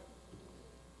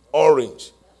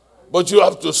orange. But you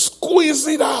have to squeeze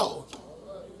it out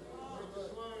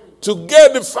to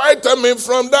get the vitamin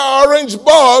from that orange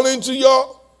ball into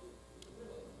your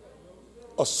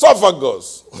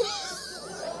esophagus.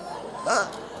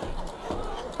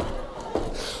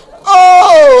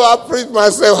 Oh, I preach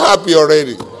myself happy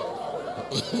already.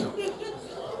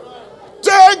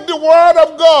 Take the word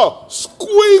of God,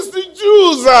 squeeze the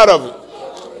juice out of it.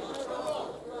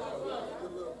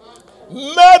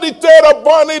 Meditate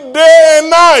upon it day and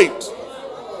night.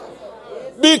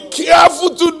 Be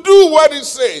careful to do what it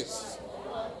says.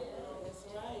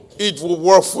 It will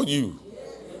work for you.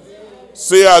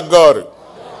 Say, I got it.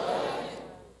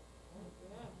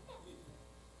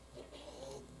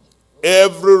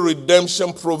 Every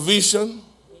redemption provision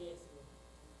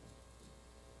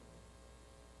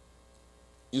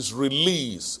is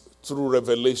released through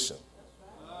revelation.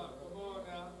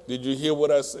 Did you hear what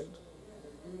I said?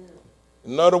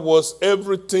 In other words,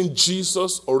 everything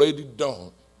Jesus already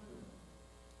done,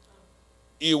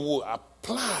 it will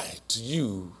apply to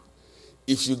you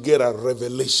if you get a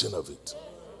revelation of it.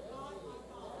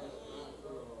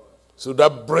 So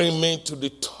that brings me to the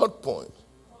third point.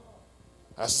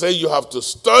 I say you have to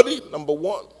study, number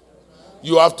 1.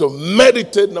 You have to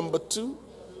meditate, number 2.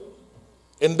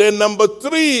 And then number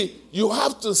 3, you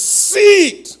have to see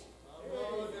it.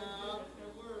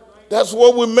 That's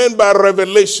what we meant by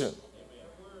revelation.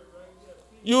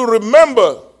 You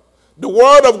remember The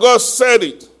word of God said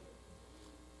it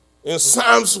in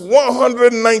Psalms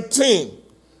 119,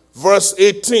 verse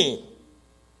 18.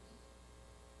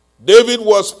 David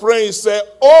was praying, he said,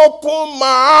 open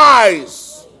my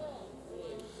eyes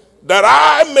that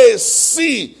I may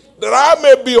see, that I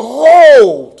may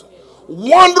behold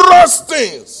wondrous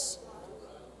things.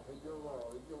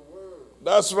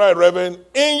 That's right, Reverend.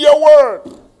 In your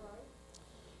word.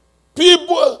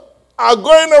 People are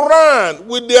going around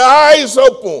with their eyes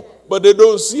open, but they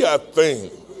don't see a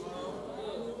thing.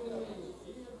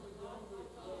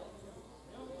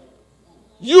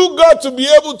 You got to be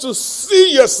able to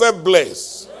see yourself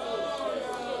blessed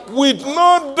with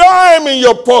no dime in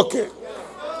your pocket.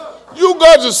 You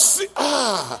got to see.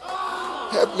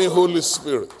 Help me, Holy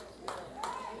Spirit.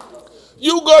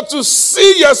 You got to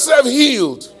see yourself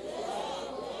healed.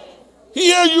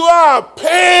 Here you are,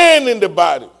 pain in the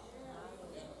body.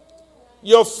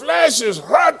 Your flesh is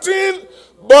hurting,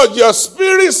 but your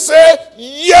spirit said,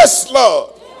 yes,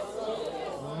 Lord.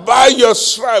 By your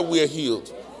stripe we are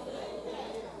healed.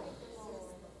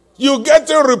 You get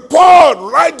a report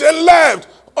right and left.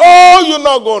 Oh, you're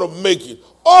not going to make it.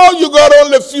 Oh, you got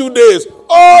only a few days.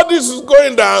 Oh, this is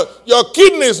going down. Your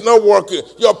kidney is not working.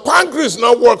 Your pancreas is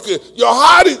not working. Your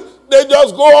heart is, they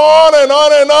just go on and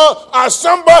on and on. And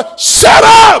somebody, shut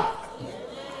up!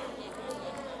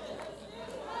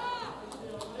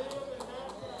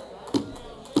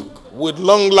 With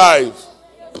long life,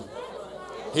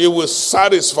 he will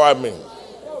satisfy me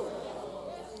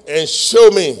and show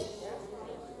me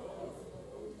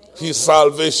his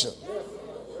salvation.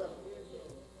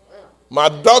 My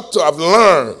doctor have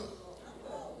learned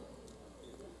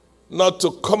not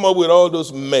to come up with all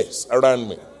those mess around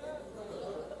me.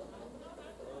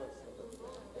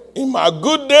 In my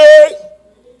good day,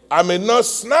 I may not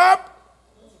snap,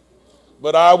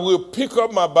 but I will pick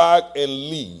up my bag and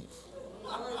leave.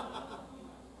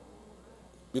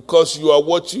 Because you are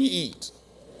what you eat.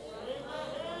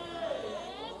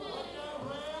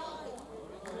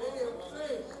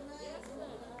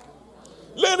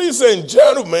 Ladies and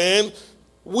gentlemen,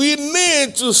 we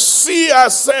need to see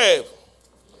ourselves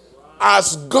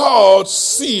as God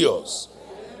sees us.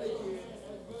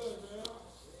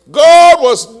 God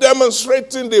was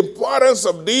demonstrating the importance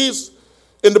of this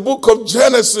in the book of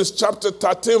Genesis chapter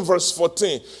 13 verse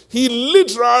 14. He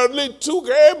literally took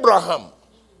Abraham.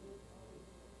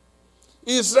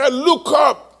 He said, look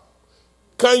up.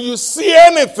 Can you see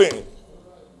anything?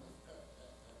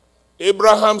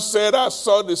 Abraham said, I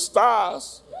saw the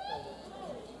stars.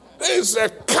 They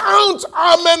said, count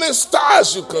how many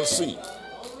stars you can see.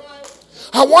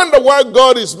 I wonder why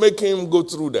God is making him go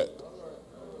through that.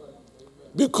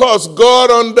 Because God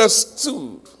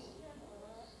understood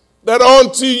that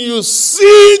until you see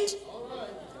it,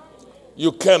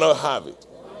 you cannot have it.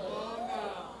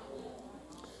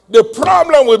 The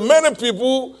problem with many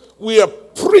people, we are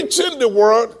preaching the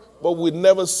word, but we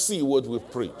never see what we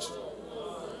preach.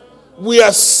 We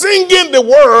are singing the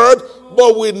word,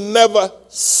 but we never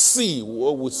see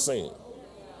what we sing.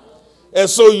 And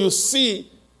so you see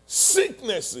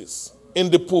sicknesses in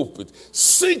the pulpit,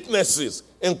 sicknesses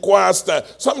in choir stand.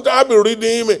 Sometimes I'll be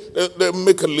reading him, they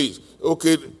make a list.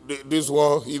 Okay, this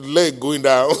one, his leg going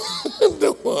down.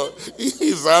 The one,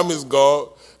 his arm is gone.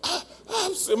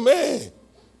 I'm saying, man,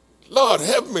 Lord,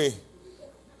 help me.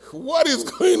 What is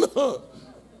going on?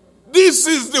 This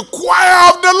is the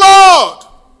choir of the Lord.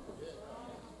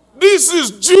 This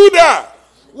is Judah.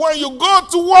 When you go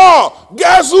to war,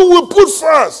 guess who will put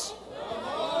first?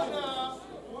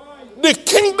 The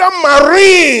kingdom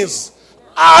marines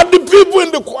are the people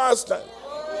in the choir stand.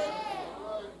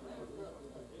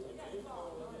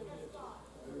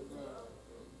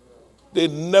 They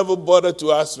never bothered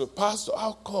to ask me, Pastor,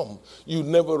 how come you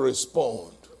never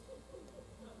respond?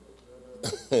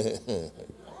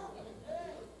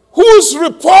 Whose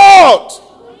report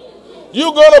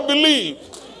you gonna believe?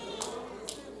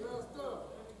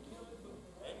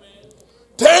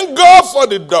 Thank God for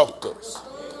the doctors.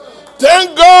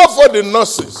 Thank God for the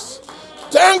nurses.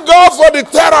 Thank God for the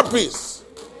therapists.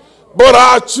 But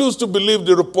I choose to believe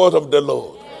the report of the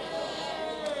Lord.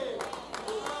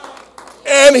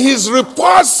 And his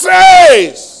report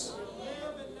says,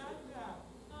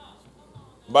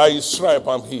 by his stripe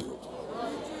I'm healed.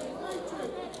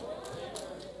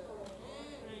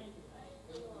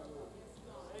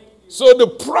 So the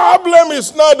problem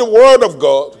is not the word of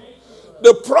God.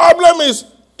 The problem is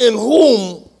in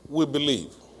whom we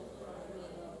believe.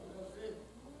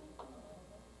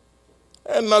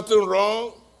 And nothing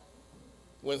wrong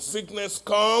when sickness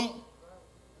comes.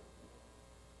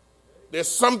 There's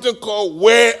something called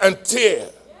wear and tear.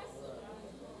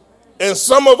 And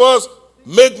some of us,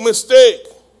 make mistake.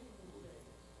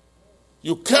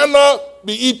 You cannot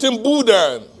be eating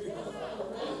boudin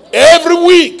every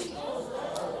week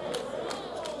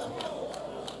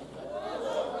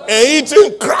and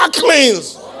eating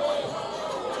cracklings.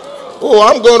 Oh,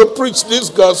 I'm going to preach this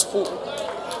gospel.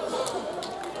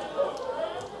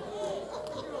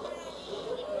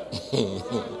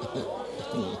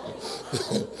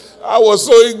 I was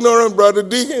so ignorant, Brother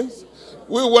Deacons.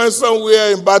 We went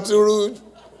somewhere in Baton Rouge,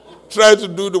 tried to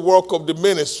do the work of the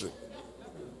ministry.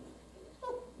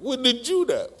 With the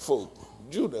Judah folk.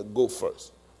 Judah go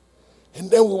first. And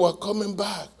then we were coming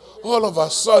back. All of a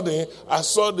sudden, I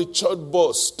saw the church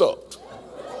bus stopped.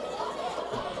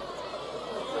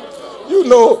 You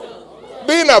know,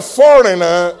 being a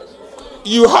foreigner,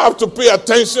 you have to pay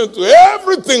attention to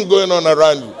everything going on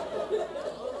around you.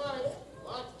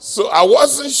 So I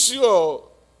wasn't sure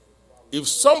if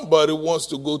somebody wants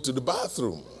to go to the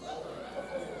bathroom.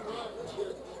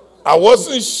 I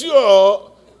wasn't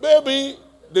sure, maybe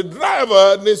the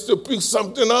driver needs to pick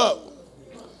something up.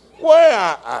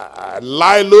 Well, I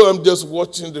lie low, I'm just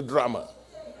watching the drama.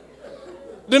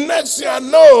 The next thing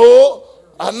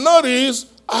I noticed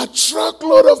a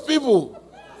truckload of people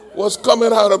was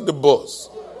coming out of the bus.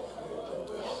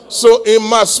 So in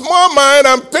my small mind,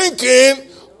 I'm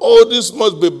thinking, oh, this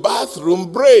must be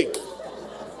bathroom break.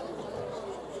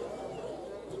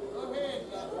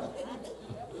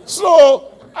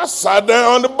 So I sat there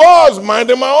on the bus,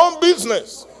 minding my own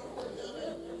business.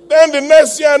 Then the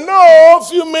next thing I know, a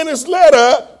few minutes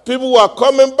later, people were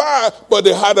coming by, but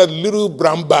they had a little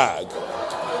brown bag.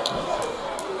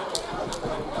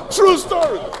 True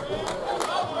story.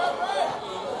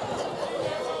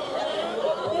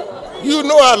 You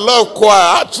know I love choir.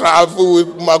 I travel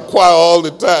with my choir all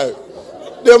the time.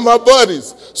 They're my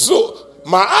buddies. So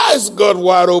my eyes got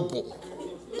wide open.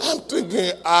 I'm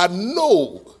thinking, I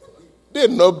know they're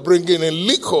not bringing in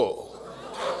liquor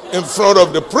in front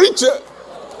of the preacher.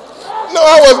 No,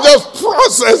 I was just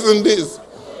processing this.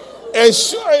 And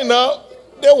sure enough,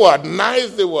 they were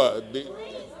nice. They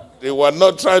were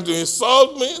not trying to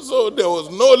insult me, so there was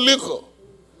no liquor.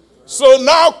 So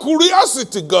now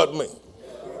curiosity got me.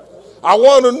 I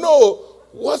want to know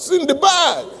what's in the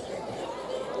bag.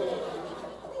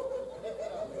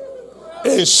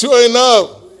 And sure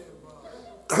enough,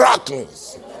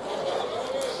 cracklings.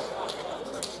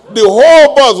 The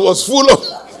whole bus was full of.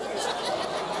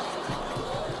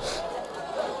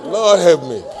 Lord help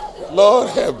me. Lord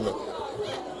help me.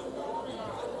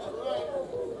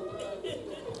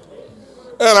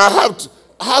 And I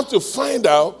have to find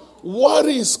out what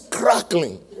is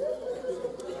crackling.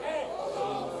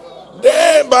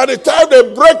 Then by the time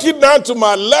they break it down to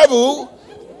my level,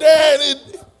 then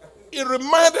it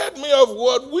reminded me of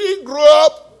what we grew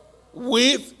up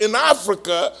with in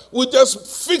Africa. We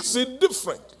just fix it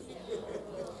differently.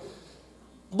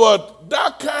 But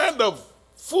that kind of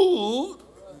food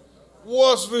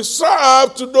was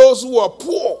reserved to those who are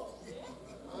poor.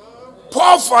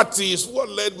 Poverty is what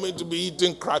led me to be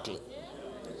eating crackling.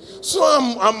 So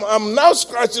I'm now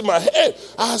scratching my head.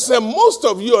 I said, most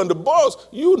of you on the bus,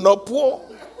 you not poor.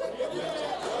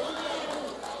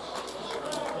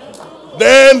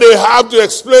 Then they have to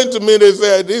explain to me, they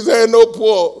say, this ain't no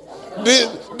poor.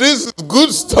 This is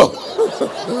good stuff.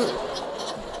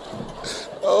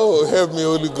 Oh, help me,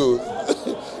 Holy Ghost.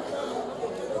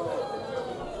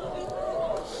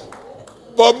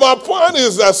 But my point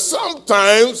is that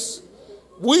sometimes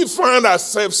we find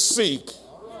ourselves sick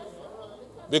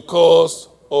because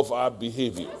of our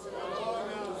behavior.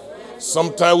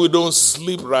 Sometimes we don't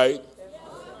sleep right.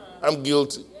 I'm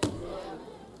guilty.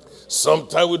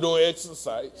 Sometimes we don't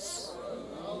exercise.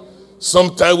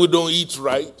 Sometimes we don't eat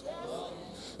right.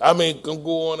 I mean, it can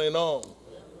go on and on.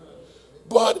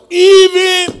 But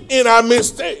even in our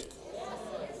mistake,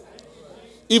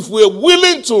 if we're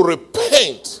willing to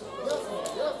repent,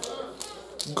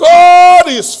 God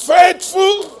is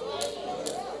faithful.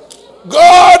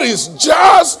 God is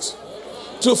just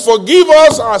to forgive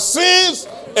us our sins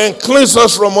and cleanse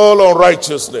us from all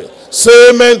unrighteousness. Say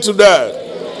amen to that.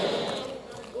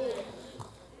 Amen.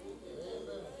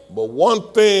 But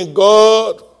one thing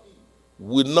God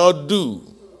will not do,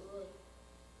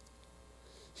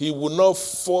 He will not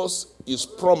force His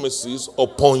promises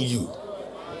upon you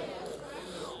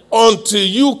until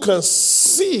you can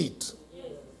see it.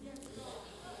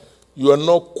 You are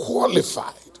not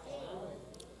qualified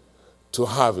to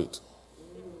have it.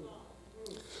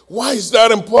 Why is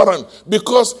that important?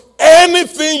 Because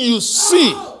anything you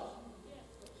see,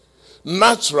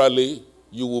 naturally,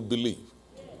 you will believe.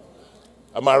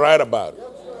 Am I right about it?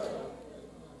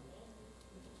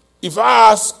 If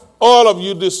I ask all of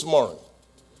you this morning,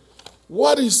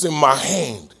 what is in my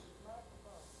hand?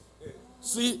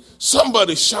 See,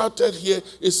 somebody shouted here,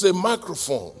 it's a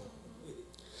microphone.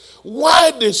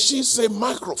 Why did she say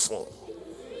microphone?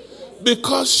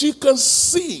 Because she can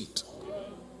see it.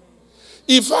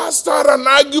 If I start an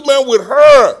argument with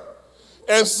her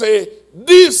and say,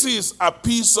 this is a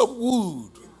piece of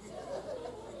wood,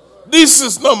 this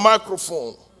is not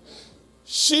microphone,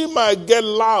 she might get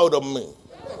loud on me.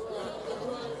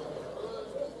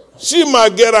 She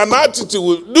might get an attitude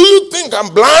with, do you think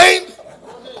I'm blind?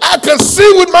 I can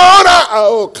see with my own eye.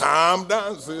 Oh, calm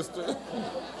down, sister.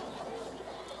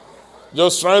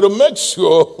 Just trying to make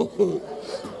sure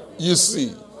you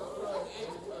see.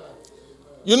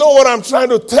 You know what I'm trying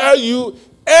to tell you?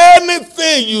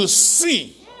 Anything you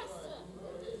see,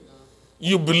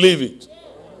 you believe it.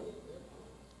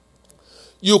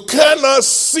 You cannot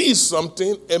see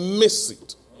something and miss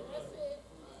it.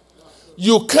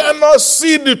 You cannot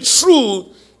see the truth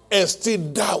and still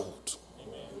doubt.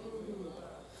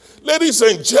 Ladies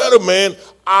and gentlemen,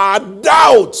 our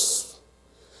doubts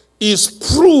is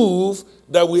proof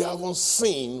that we haven't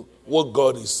seen what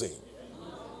God is saying.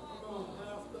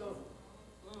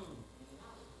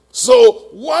 So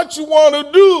what you want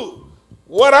to do,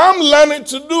 what I'm learning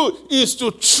to do is to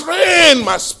train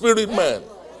my spirit man.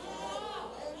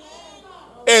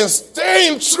 And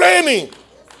stay in training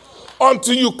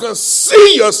until you can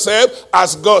see yourself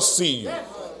as God sees you.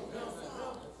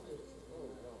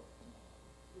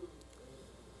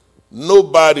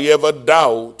 Nobody ever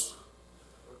doubt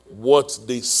what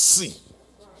they see.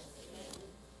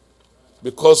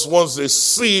 Because once they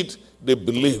see it, they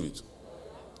believe it.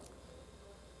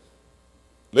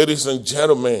 Ladies and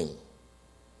gentlemen,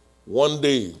 one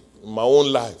day in my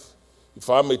own life, if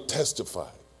I may testify,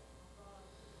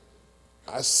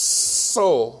 I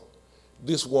saw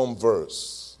this one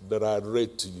verse that I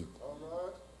read to you.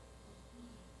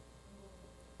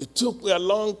 It took me a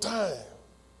long time,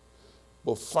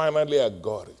 but finally I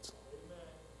got it.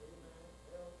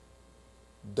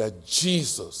 That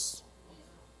Jesus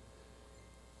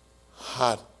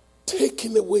had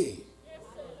taken away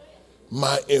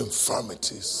my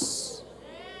infirmities.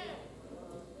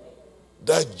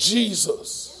 That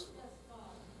Jesus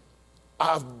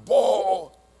have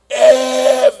bore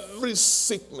every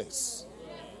sickness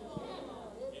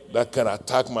that can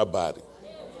attack my body.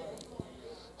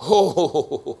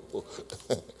 Oh,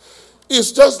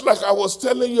 it's just like I was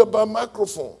telling you about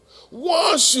microphone.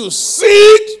 Once you see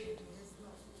it,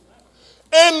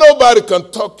 ain't nobody can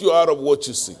talk you out of what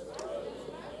you see.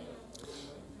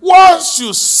 Once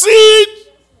you see it,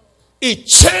 it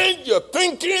changes your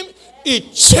thinking,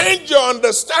 it changes your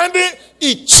understanding,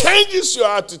 it changes your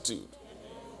attitude.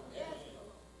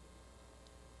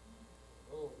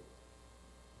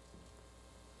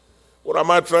 What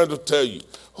am I trying to tell you?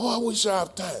 Oh, I wish I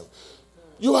have time.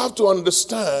 You have to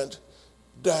understand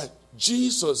that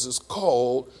Jesus is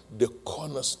called the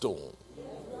cornerstone.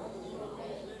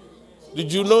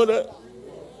 Did you know that?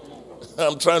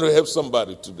 I'm trying to help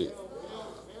somebody today.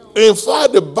 In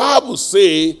fact, the Bible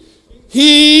says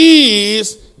he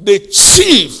is the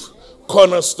chief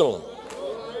cornerstone.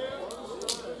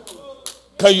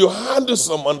 Can you handle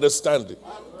some understanding?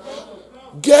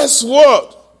 Guess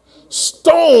what?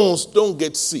 Stones don't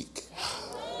get sick.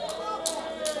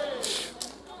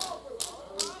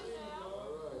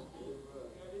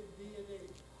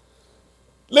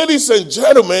 Ladies and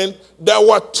gentlemen, there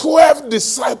were 12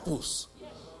 disciples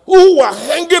who were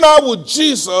hanging out with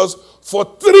Jesus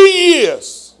for 3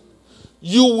 years.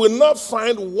 You will not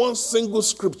find one single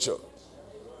scripture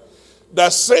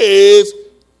that says,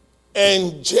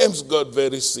 and James got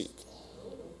very sick,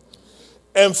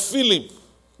 and Philip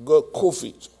got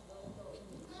COVID.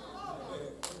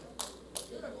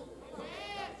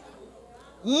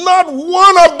 Not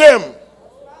one of them.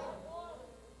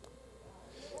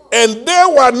 And they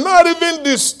were not even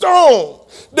the stone.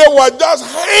 They were just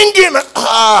hanging.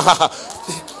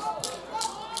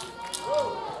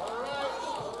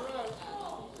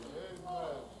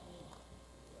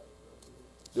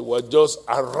 They were just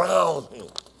around him,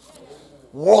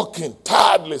 walking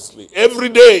tirelessly every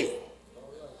day.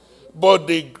 But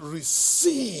they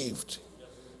received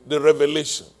the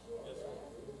revelation.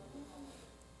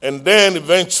 And then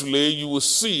eventually you will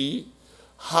see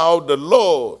how the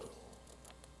Lord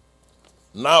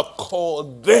now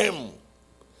called them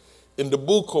in the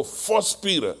book of 1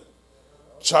 Peter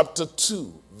chapter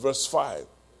 2 verse 5.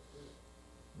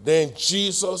 Then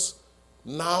Jesus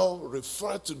now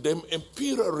referred to them, and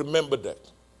Peter remembered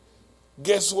that.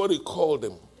 Guess what he called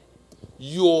them?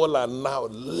 You all are now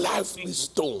lively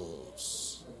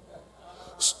stones.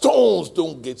 Stones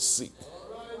don't get sick.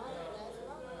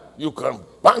 You can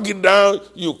bang it down.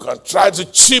 You can try to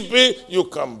chip it. You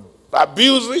can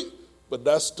abuse it. But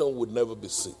that stone will never be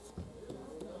sick.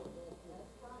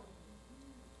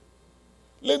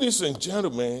 Ladies and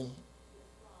gentlemen,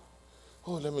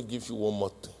 let me give you one more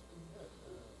thing.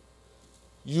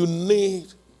 You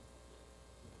need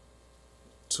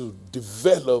to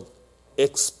develop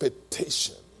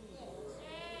expectation.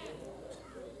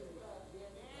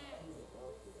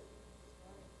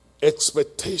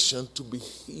 Expectation to be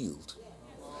healed.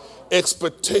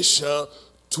 Expectation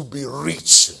to be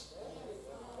rich.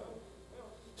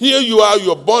 Here you are,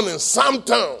 you're born in some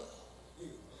town.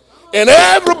 And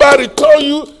everybody told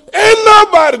you, ain't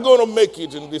nobody going to make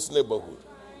it in this neighborhood.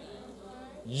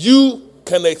 You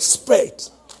can expect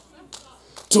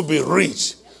to be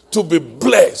rich, to be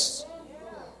blessed.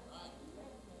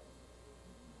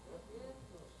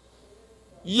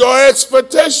 Your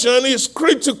expectation is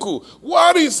critical.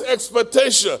 What is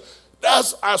expectation?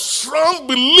 That's a strong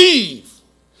belief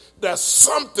that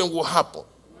something will happen.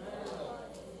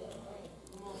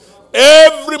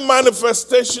 Every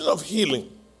manifestation of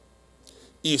healing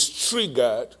is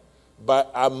triggered by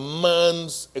a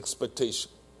man's expectation.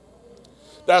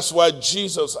 That's why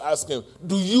Jesus asked him,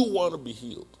 do you want to be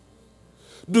healed?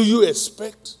 Do you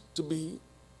expect to be healed?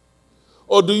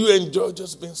 Or do you enjoy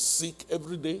just being sick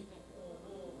every day?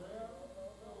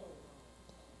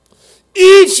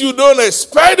 If you don't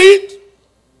expect it,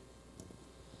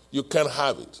 you can't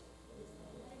have it.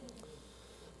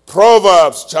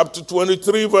 Proverbs chapter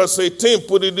 23 verse 18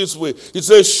 put it this way. It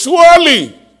says,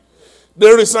 surely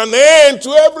there is an end to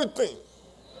everything.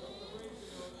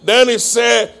 Then it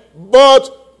said,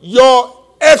 but your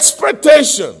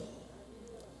expectation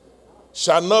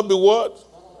shall not be what?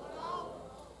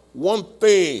 One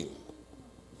thing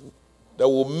that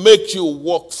will make you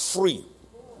walk free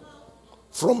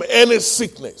from any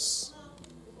sickness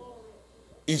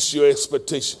is your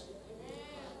expectation.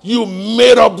 You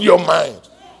made up your mind.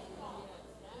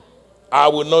 I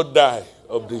will not die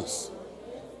of this.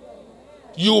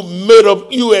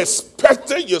 You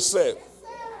expected yourself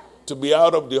to be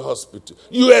out of the hospital.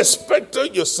 You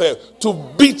expected yourself to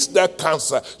beat that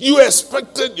cancer. You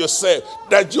expected yourself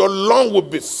that your lung would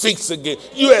be fixed again.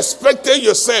 You expected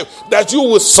yourself that you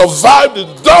would survive the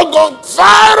doggone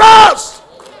virus.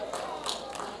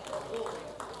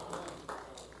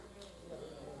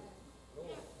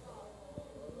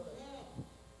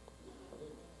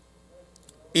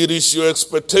 It is your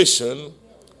expectation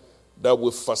that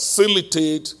will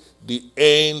facilitate the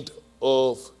end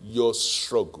of your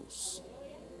struggles.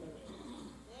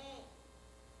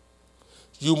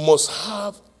 You must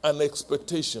have an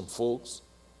expectation, folks.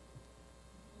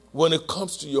 When it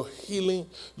comes to your healing,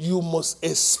 you must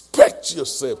expect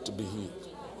yourself to be healed.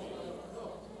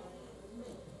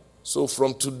 So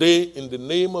from today, in the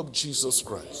name of Jesus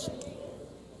Christ,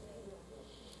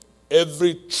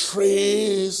 every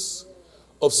trace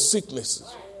of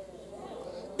sicknesses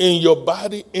in your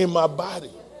body, in my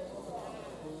body,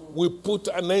 we put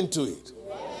an end to it.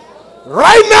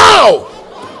 Right now,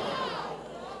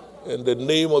 in the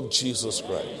name of Jesus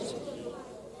Christ.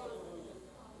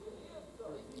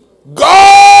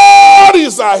 God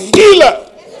is a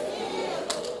healer.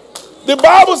 The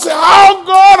Bible says how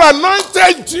God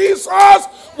anointed Jesus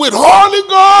with Holy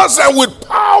Ghost and with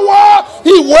power.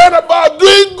 He went about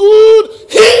doing good,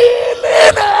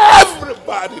 healing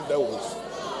everybody that was.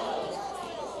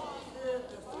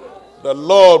 The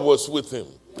Lord was with him.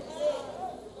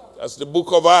 That's the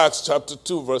book of Acts chapter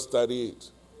 2 verse 38.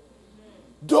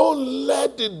 Don't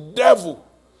let the devil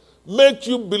make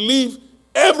you believe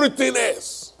everything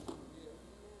else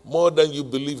more than you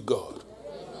believe God.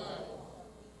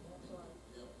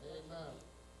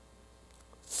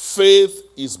 Faith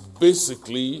is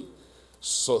basically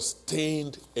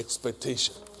sustained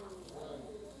expectation.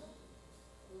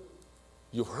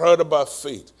 You've heard about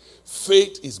faith.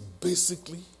 Faith is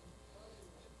basically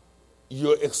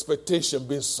your expectation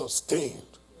being sustained.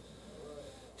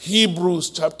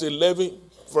 Hebrews chapter 11,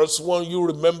 verse 1, you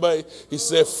remember it? He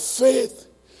said, faith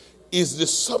is the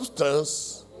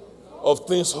substance of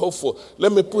things hoped for.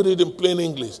 Let me put it in plain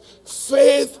English.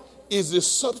 Faith is the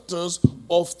substance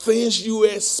of things you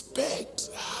expect.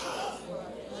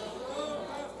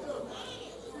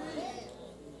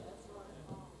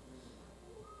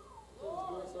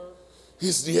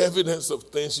 It's the evidence of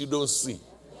things you don't see.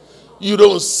 You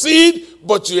don't see it,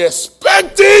 but you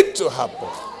expect it to happen.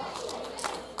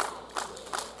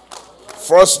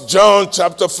 1 John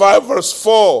chapter 5 verse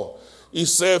 4, he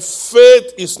said,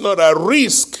 faith is not a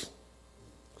risk.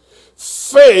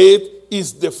 Faith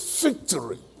is the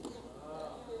victory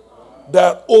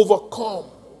that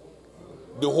overcomes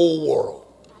the whole world.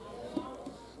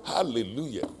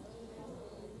 Hallelujah.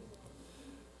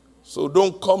 So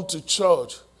don't come to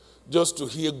church just to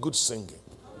hear good singing.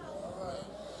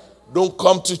 Don't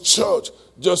come to church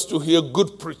just to hear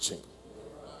good preaching.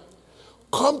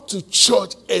 Come to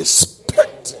church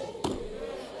expecting.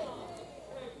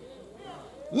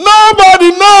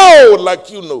 Nobody knows like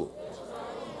you know.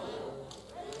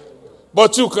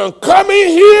 But you can come in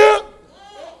here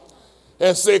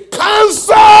and say,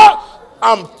 cancer,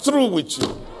 I'm through with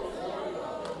you.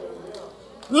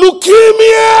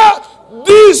 Leukemia,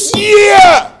 this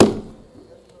year,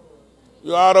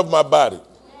 you're out of my body.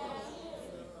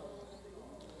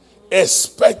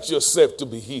 Expect yourself to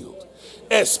be healed.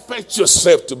 Expect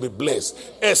yourself to be blessed.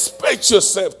 Expect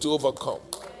yourself to overcome.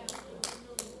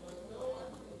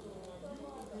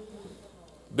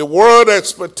 The word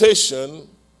expectation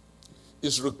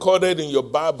is recorded in your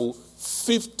Bible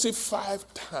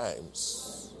 55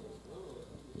 times.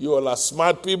 You all are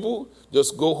smart people,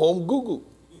 just go home, Google.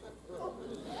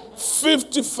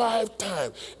 55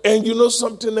 times. And you know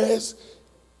something else?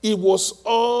 It was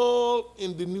all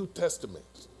in the New Testament.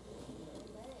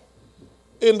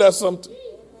 Ain't that something?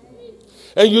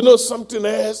 And you know something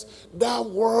else? That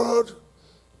word,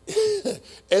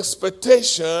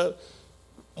 expectation,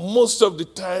 most of the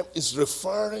time is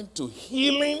referring to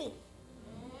healing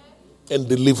and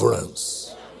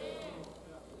deliverance.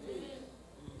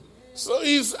 So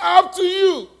it's up to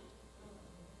you.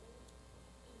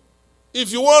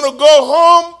 If you want to go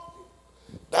home,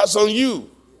 that's on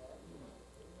you.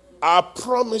 I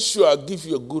promise you I'll give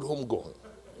you a good home going.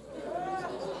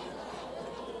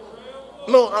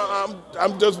 No,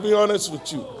 I'm just being honest with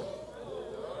you.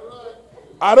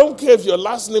 I don't care if your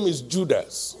last name is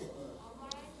Judas.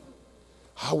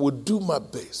 I will do my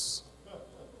best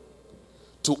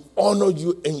to honor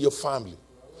you and your family.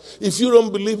 If you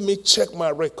don't believe me, check my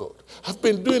record. I've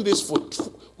been doing this for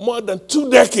more than 2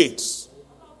 decades.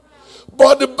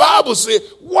 But the Bible says,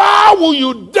 why will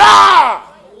you die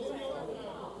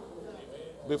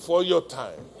before your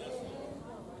time?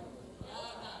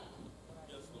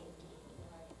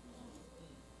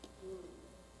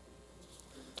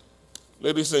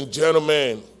 Ladies and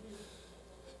gentlemen,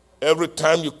 every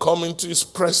time you come into his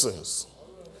presence,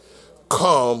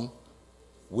 come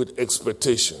with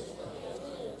expectation.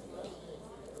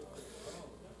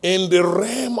 In the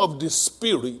realm of the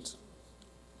spirit,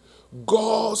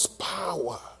 God's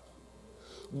power,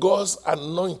 God's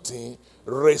anointing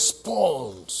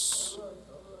responds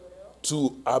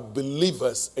to a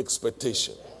believer's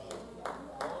expectation.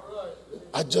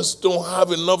 I just don't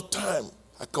have enough time.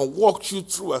 I can walk you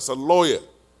through as a lawyer,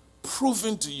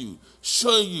 proving to you,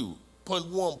 showing you point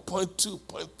 1, point 2,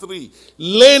 point 3,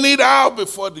 laying it out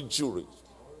before the jury.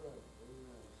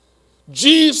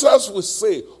 Jesus will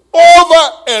say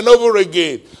over and over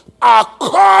again,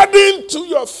 according to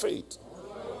your faith.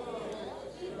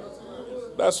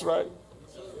 That's right.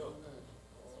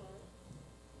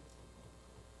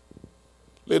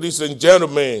 Ladies and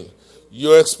gentlemen,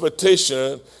 your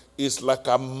expectation is like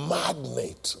a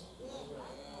magnet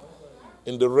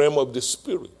in the realm of the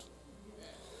spirit.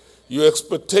 Your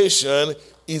expectation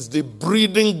is the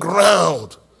breeding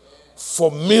ground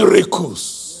for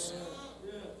miracles.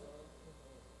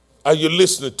 Are you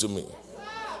listening to me?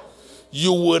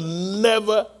 You will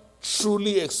never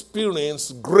truly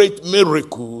experience great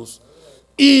miracles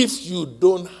if you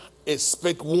don't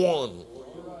expect one.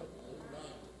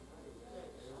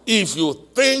 If you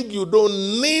think you don't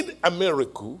need a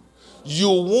miracle, you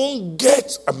won't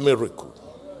get a miracle.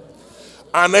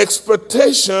 An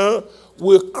expectation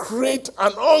will create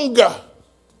an hunger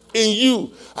in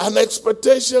you. An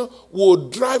expectation will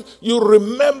drive you.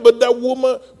 Remember that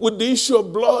woman with the issue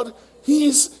of blood?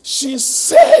 She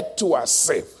said to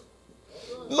herself,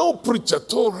 no preacher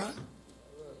told her.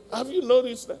 Have you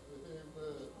noticed that?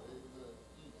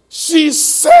 She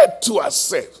said to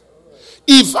herself,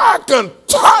 if I can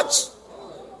touch,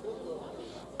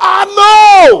 I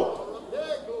know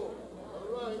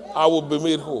I will be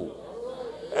made whole.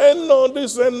 And no,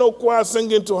 this ain't no choir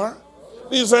singing to her.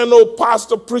 This ain't no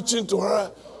pastor preaching to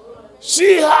her.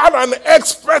 She had an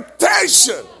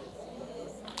expectation.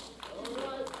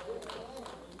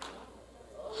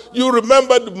 You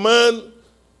remember the man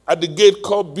at the gate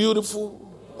called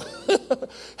Beautiful?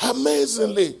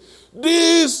 Amazingly,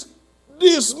 this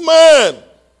man,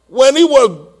 when he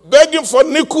was begging for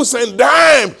nickels and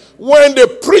dimes, when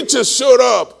the preacher showed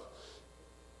up,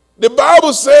 the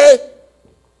Bible said,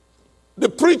 the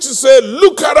preacher said,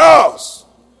 look at us.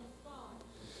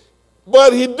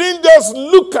 But he didn't just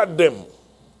look at them.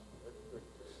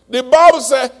 The Bible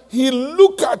said he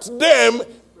looked at them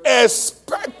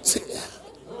expecting.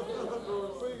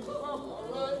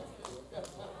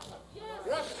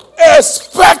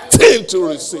 expecting to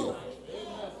receive.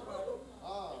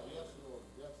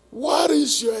 What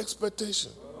is your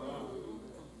expectation?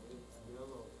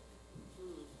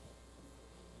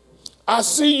 I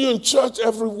see you in church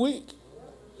every week.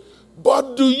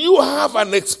 But do you have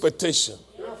an expectation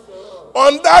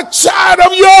on that child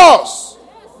of yours?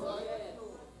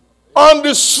 On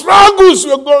the struggles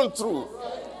you're going through?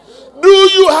 Do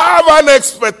you have an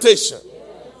expectation?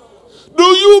 Do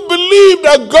you believe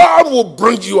that God will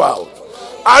bring you out?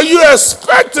 Are you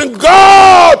expecting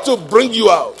God to bring you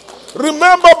out?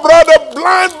 Remember, brother,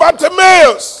 blind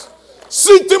Bartimaeus,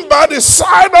 sitting by the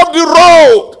side of the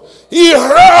road. He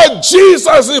heard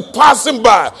Jesus is passing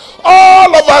by.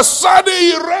 All of a sudden,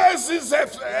 he raised his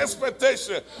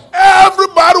expectation.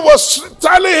 Everybody was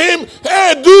telling him,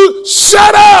 hey, dude,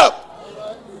 shut up.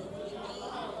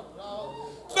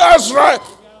 That's right.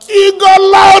 He got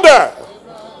louder.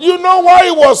 You know why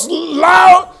he was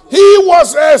loud? He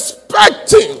was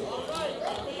expecting.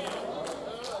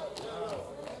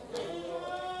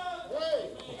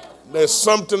 There's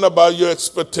something about your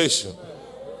expectation.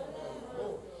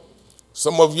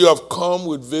 Some of you have come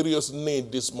with various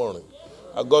needs this morning.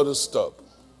 I got to stop.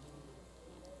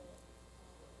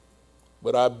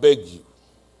 But I beg you,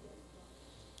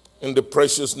 in the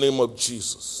precious name of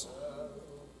Jesus,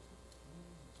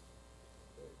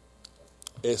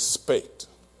 expect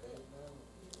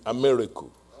a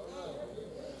miracle.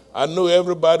 I know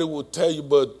everybody will tell you,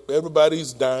 but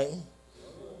everybody's dying.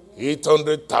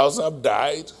 800,000 have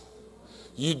died.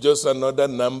 You just another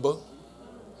number.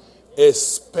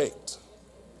 Expect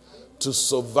to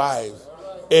survive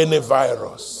any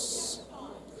virus.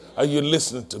 Are you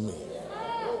listening to me?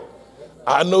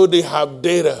 I know they have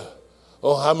data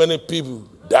on how many people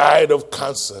died of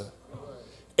cancer.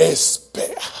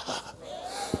 Expect.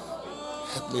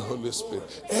 Help me, Holy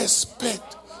Spirit.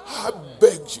 Expect. I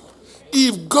beg you.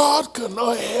 If God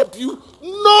cannot help you,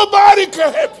 nobody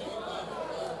can help you.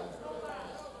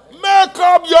 Make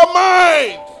up your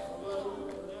mind.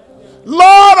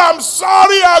 Lord, I'm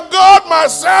sorry I got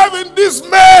myself in this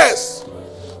mess.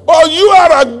 But you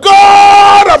are a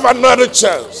God of another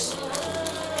chance.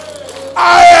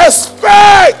 I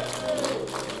expect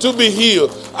to be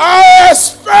healed. I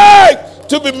expect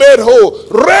to be made whole.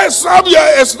 Raise up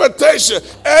your expectation.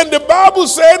 And the Bible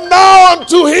said, now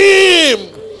unto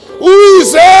him who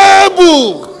is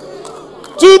able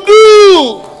to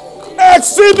do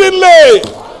exceedingly,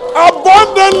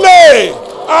 abundantly,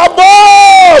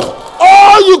 above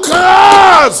all you can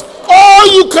ask, all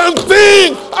you can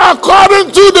think,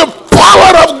 according to the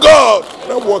power of God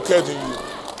that worketh in you.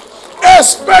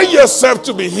 Expect yourself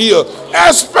to be healed.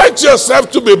 Expect yourself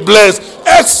to be blessed.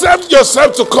 Expect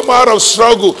yourself to come out of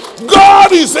struggle.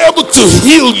 God is able to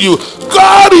heal you.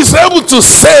 God is able to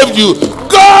save you.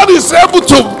 God is able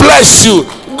to bless you.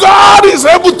 God is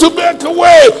able to make a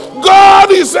way.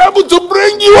 God is able to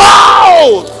bring you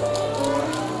out.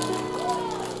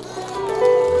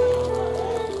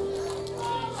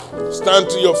 Stand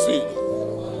to your feet.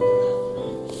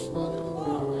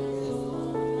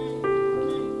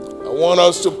 I want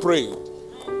us to pray.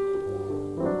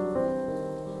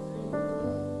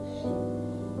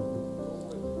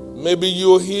 Maybe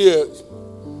you're here,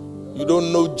 you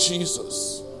don't know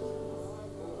Jesus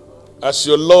as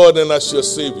your Lord and as your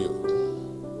Savior.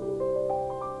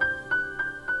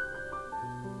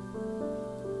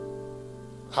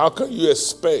 How can you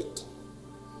expect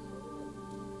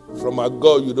from a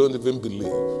God you don't even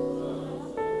believe?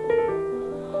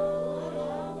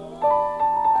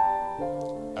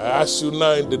 I ask you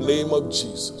now in the name of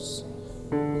Jesus,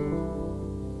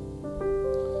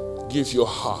 give your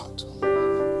heart,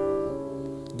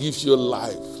 give your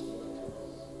life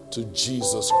to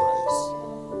Jesus Christ.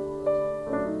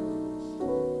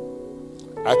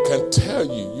 I can tell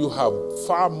you, you have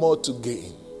far more to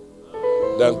gain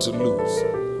than to lose.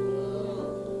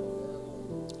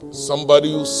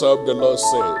 Somebody who served the Lord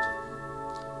said,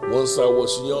 once I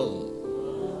was young,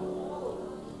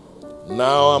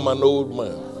 now I'm an old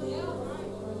man.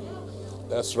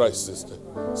 That's right, sister.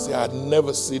 See, I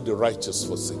never see the righteous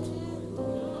forsaken.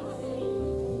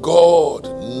 God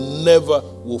never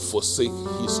will forsake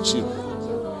his children.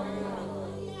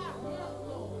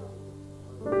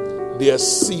 Their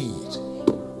seed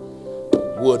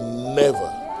will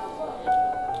never.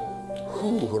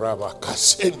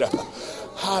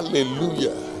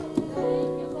 Hallelujah.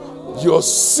 Your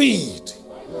seed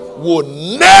will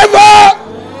never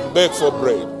beg for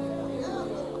bread.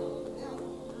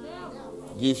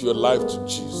 Give your life to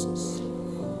Jesus.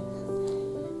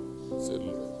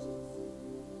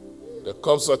 There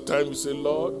comes a time you say,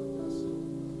 Lord,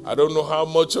 I don't know how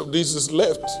much of this is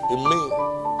left in me.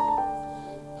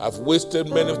 I've wasted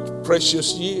many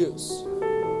precious years.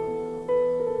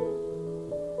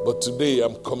 But today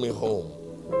I'm coming home.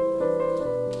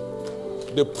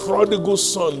 The prodigal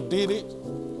son did it,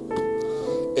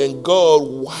 and God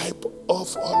wiped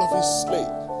off all of his slate.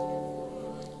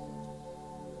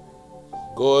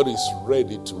 God is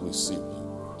ready to receive you.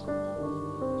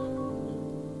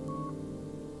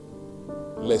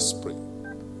 Let's pray.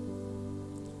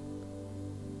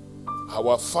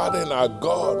 Our Father and our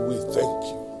God, we thank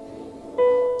you.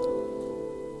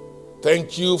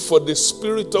 Thank you for the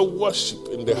spirit of worship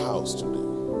in the house today.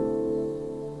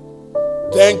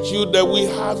 Thank you that we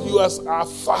have you as our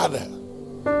Father.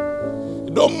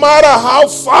 It don't matter how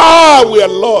far we are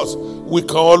lost, we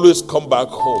can always come back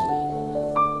home.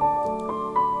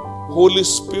 Holy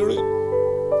Spirit,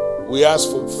 we ask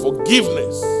for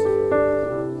forgiveness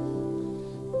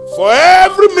for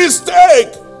every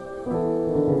mistake,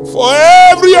 for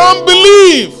every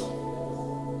unbelief,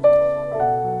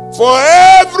 for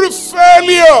every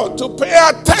failure to pay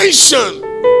attention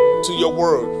to your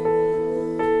word.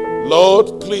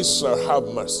 Lord, please, sir, have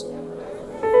mercy.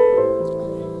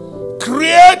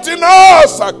 Create in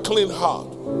us a clean heart.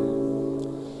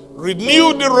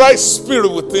 Renew the right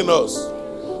spirit within us.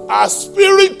 Our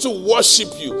spirit to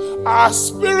worship you. Our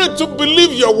spirit to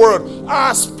believe your word.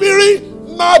 Our spirit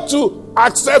not to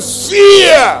accept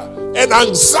fear and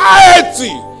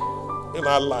anxiety in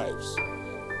our lives.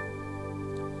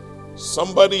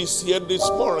 Somebody is here this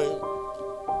morning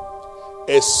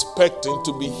expecting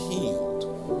to be healed.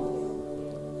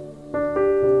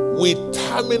 We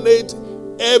terminate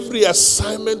every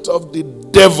assignment of the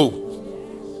devil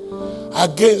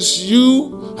against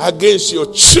you, against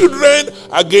your children,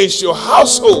 against your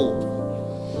household.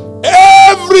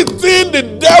 Everything the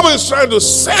devil is trying to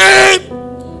send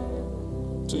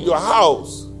to your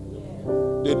house,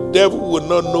 the devil will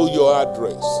not know your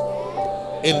address.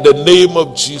 In the name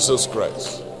of Jesus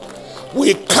Christ,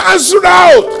 we cancel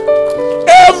out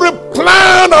every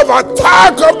plan of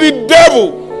attack of the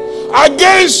devil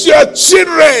against your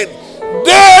children.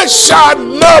 They shall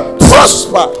not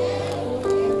prosper.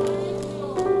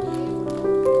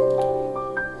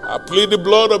 I plead the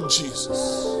blood of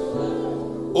Jesus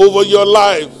over your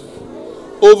life,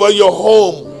 over your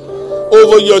home,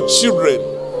 over your children,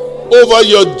 over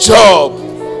your job.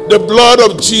 The blood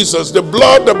of Jesus, the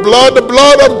blood of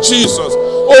Jesus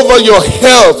over your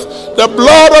health, the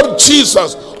blood of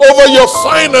Jesus over your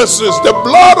finances, the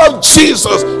blood of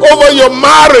Jesus over your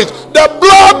marriage, the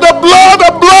blood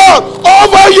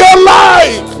over your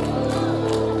life.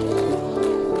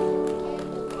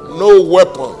 No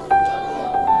weapon,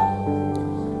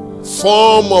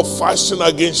 form or fashion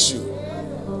against you,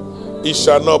 it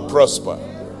shall not prosper.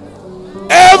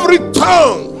 Every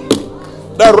tongue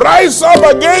that rise up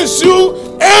against you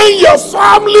and your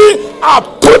family, I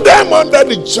put them under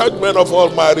the judgment of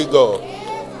Almighty God.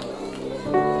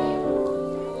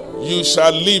 You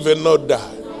shall live and not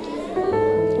die.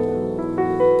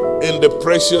 In the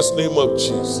precious name of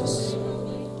Jesus.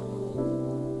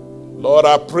 Lord,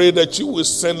 I pray that you will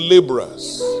send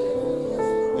laborers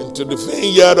into the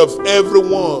vineyard of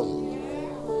everyone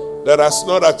that has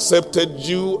not accepted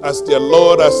you as their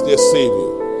Lord, as their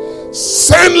Savior.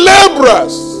 Send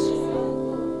laborers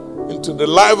into the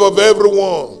life of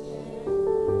everyone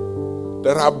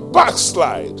that have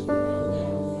backslide.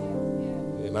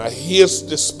 And I hear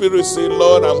the Spirit say,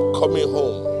 Lord, I'm coming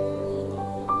home.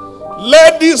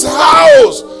 Let this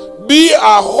house be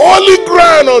a holy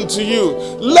ground unto you.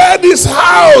 Let this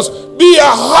house be a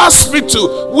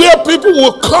hospital where people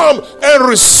will come and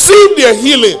receive their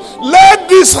healing. Let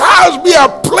this house be a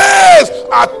place,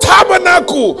 a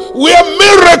tabernacle where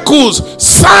miracles,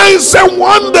 signs and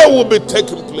wonder will be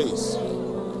taking place.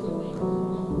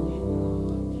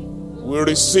 We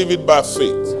receive it by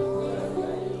faith.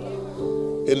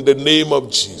 In the name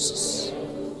of Jesus.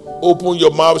 Open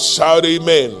your mouth, shout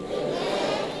amen.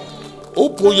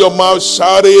 Open your mouth,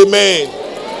 shout amen.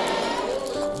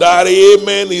 That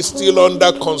amen is still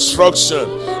under construction.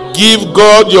 Give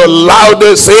God your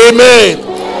loudest amen.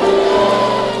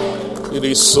 It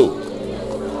is so.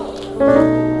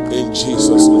 In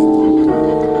Jesus' name.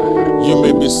 You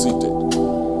may be seated.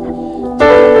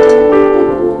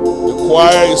 The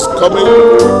choir is coming.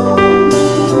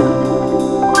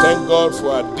 Thank God for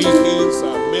our deacons,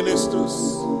 our ministers.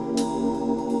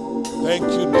 Thank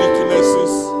you,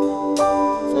 deaconesses,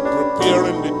 for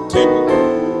preparing the table.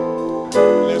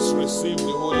 Let's receive the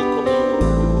Holy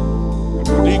Communion.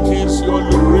 Deacons, you all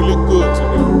look really good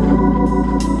today.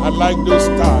 I like those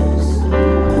ties.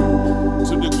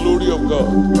 To the glory of God.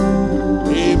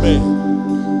 Amen.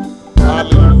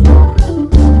 Hallelujah.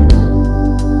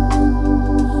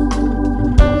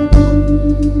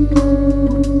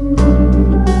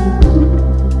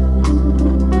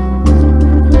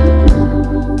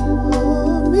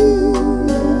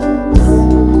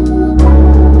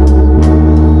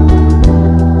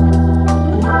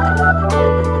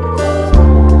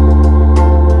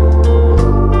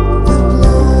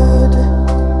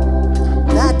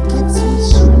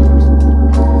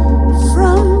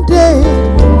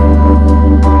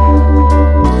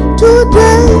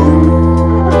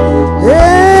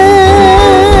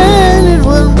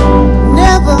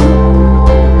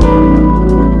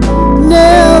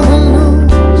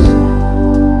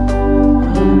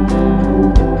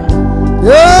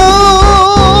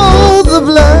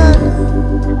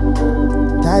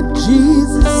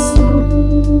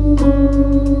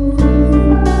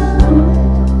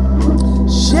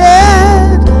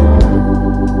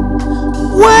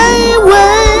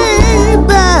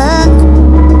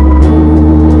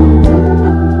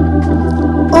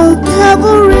 on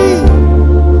Calvary.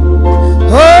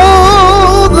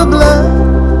 Oh, the blood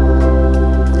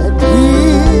that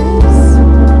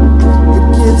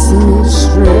gives me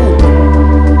strength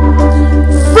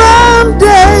from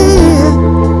day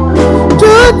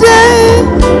to day.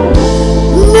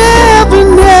 Never,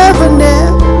 never,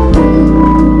 never,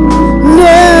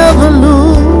 never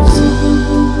lose.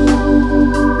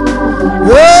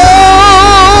 Oh,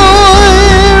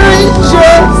 it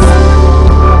reaches.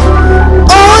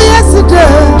 Oh, yes, it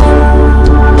does.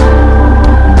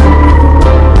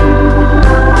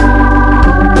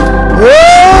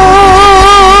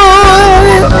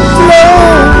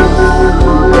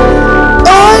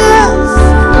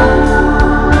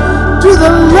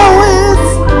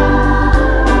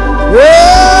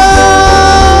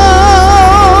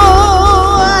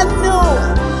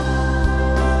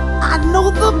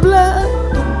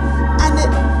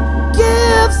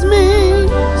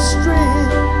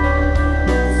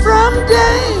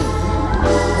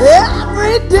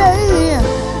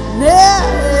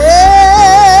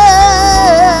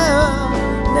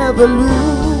 Never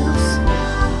lose.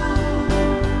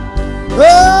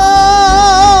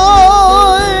 Oh,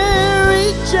 it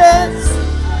reaches.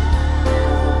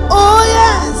 Oh,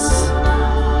 yes,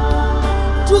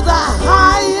 to the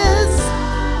highest.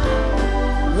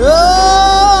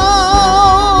 Oh,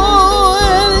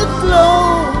 and it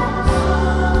flows.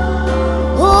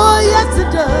 Oh, yes, it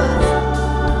does.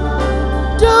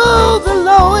 To the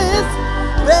lowest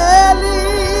valley.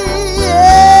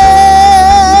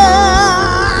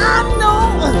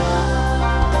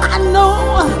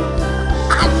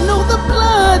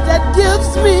 That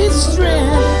gives me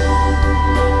strength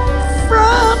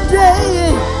from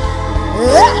day,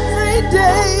 every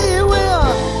day. Will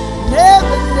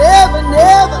never, never,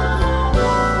 never,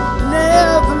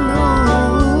 never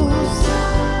lose.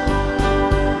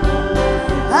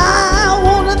 I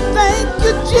want to thank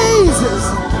you, Jesus.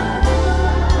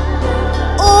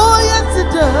 Oh, yes, it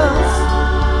does.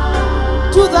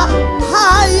 To the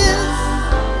highest.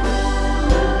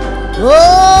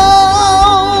 Oh,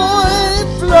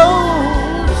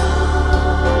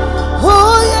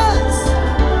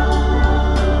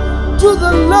 to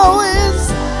the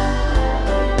lowest.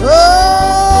 Oh,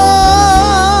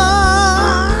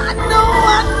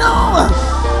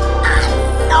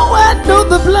 I know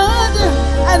the blood,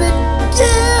 and it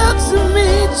gives me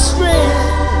strength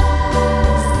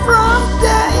from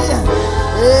day,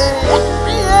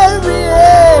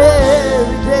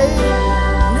 every day.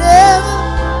 Never,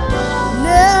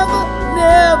 never,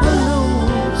 never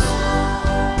lose.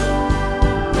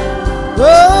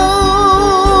 Oh,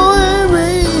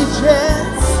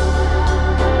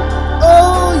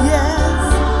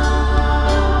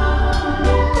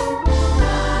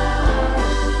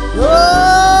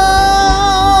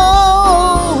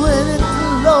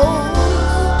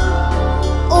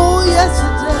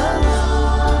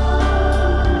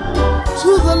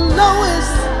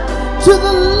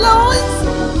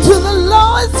 to the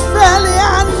lowest valley. I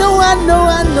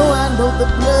know the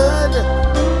blood,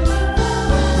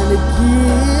 and it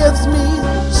gives me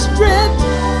strength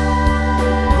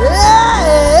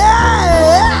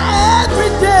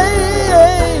every day.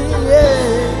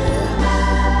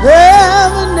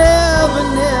 Never, never,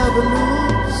 never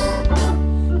lose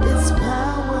its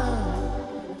power.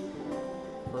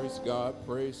 Praise God,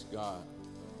 praise God.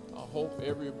 I hope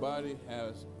everybody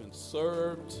has been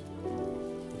served.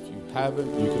 If you haven't,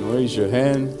 you can raise your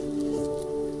hand.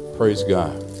 Praise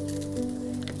God.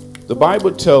 The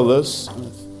Bible tells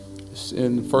us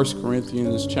in 1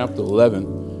 Corinthians chapter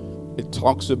 11, it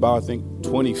talks about, I think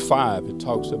 25, it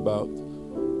talks about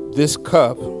this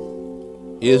cup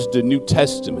is the New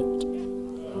Testament.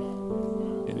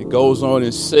 And it goes on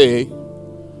and say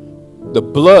the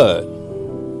blood.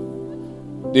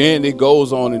 Then it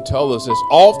goes on and tells us as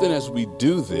often as we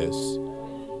do this,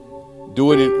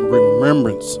 do it in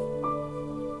remembrance.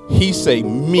 He say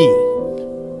me,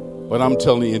 but I'm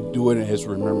telling you, do it as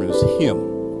remembrance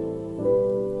him.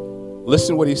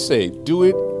 Listen what he said. Do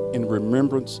it in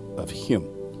remembrance of him.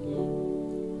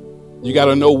 You got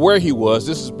to know where he was.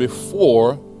 This is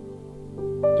before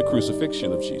the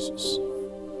crucifixion of Jesus.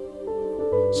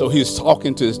 So he's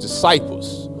talking to his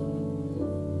disciples.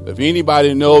 If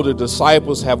anybody know the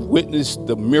disciples have witnessed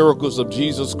the miracles of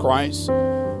Jesus Christ,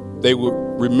 they will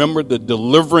remember the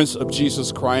deliverance of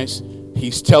Jesus Christ.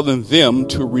 He's telling them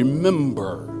to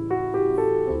remember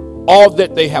all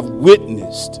that they have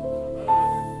witnessed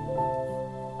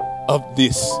of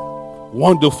these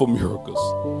wonderful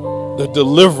miracles, the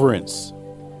deliverance.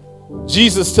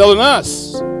 Jesus telling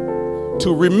us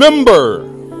to remember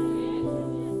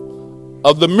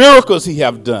of the miracles he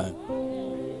have done.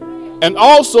 and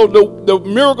also the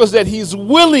miracles that he's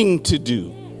willing to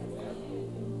do.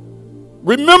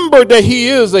 Remember that he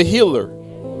is a healer.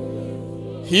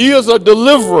 He is a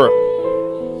deliverer.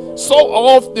 So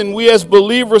often we as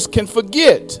believers can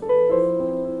forget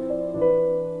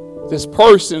this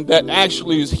person that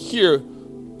actually is here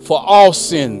for all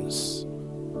sins,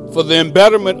 for the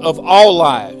betterment of all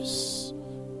lives.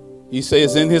 He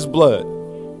says in his blood.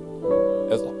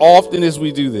 As often as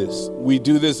we do this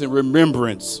in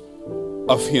remembrance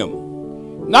of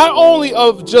him. Not only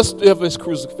of his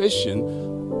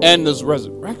crucifixion and his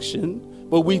resurrection,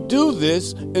 but we do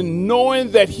this in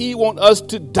knowing that he wants us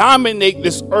to dominate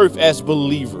this earth as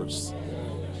believers.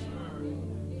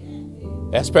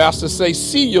 As pastors say,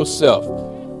 see yourself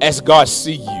as God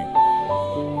see you.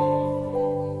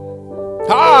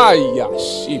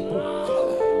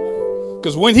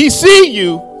 Because when he see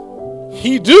you,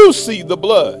 he do see the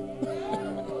blood.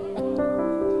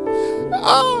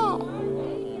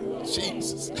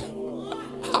 Jesus.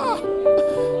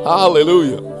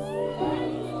 Hallelujah.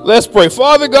 Let's pray.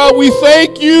 Father God, we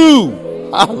thank you.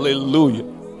 Hallelujah.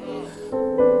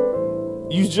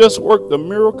 You just worked a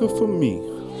miracle for me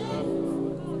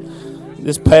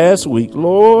this past week.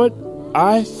 Lord,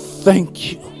 I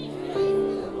thank you.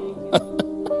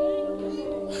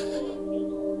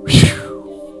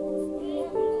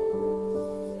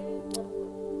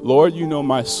 Lord, you know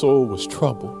my soul was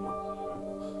troubled.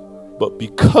 But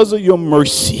because of your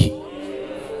mercy,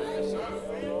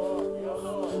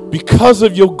 because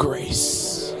of your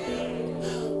grace,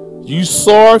 you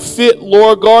saw fit,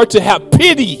 Lord God, to have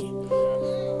pity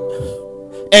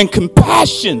and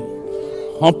compassion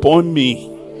upon me.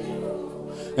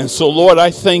 And so, Lord,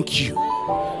 I thank you.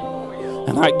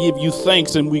 And I give you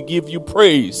thanks and we give you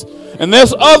praise. And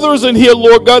there's others in here,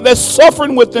 Lord God, that's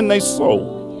suffering within their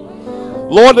soul.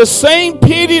 Lord, the same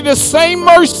pity, the same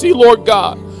mercy, Lord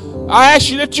God. I ask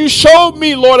you that you showed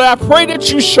me, Lord. I pray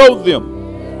that you showed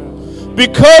them.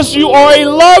 Because you are a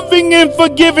loving and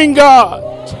forgiving God.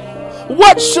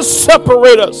 What should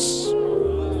separate us?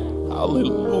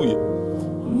 Hallelujah.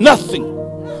 Nothing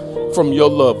from your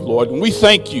love, Lord. And we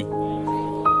thank you.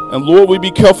 And Lord, we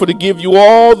be careful to give you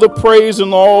all the praise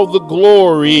and all the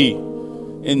glory.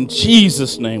 In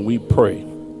Jesus' name we pray.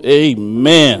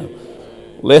 Amen.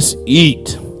 Let's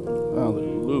eat.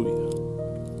 Hallelujah.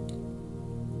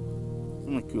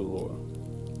 Thank you, Lord.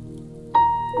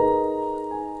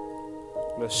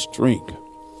 Let's drink.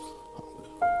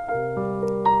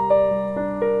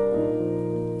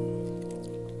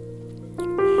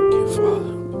 Thank you,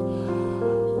 Father.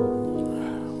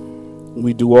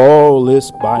 We do all this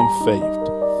by faith.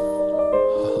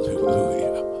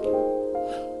 Hallelujah.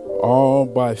 All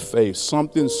by faith.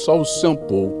 Something so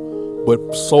simple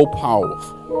but so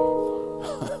powerful.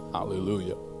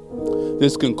 Hallelujah.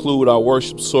 This concludes our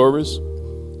worship service.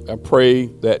 I pray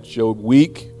that your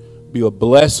week be a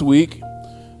blessed week.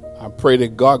 I pray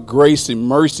that God's grace and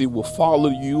mercy will follow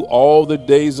you all the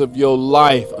days of your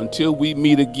life until we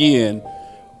meet again.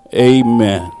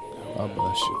 Amen. God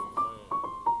bless you.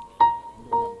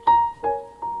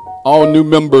 All new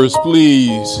members,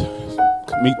 please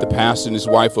meet the pastor and his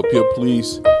wife up here,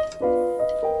 please.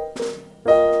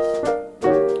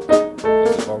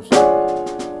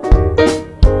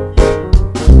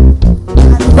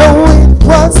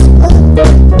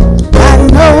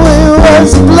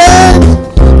 Blood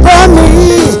for me.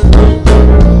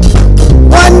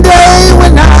 One day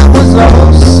when I was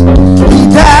lost, he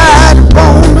died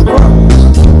upon the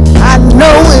cross. I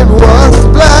know it was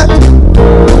blood.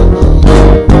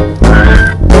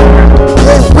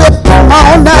 They whipped him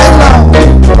all night long. They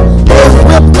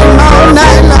whipped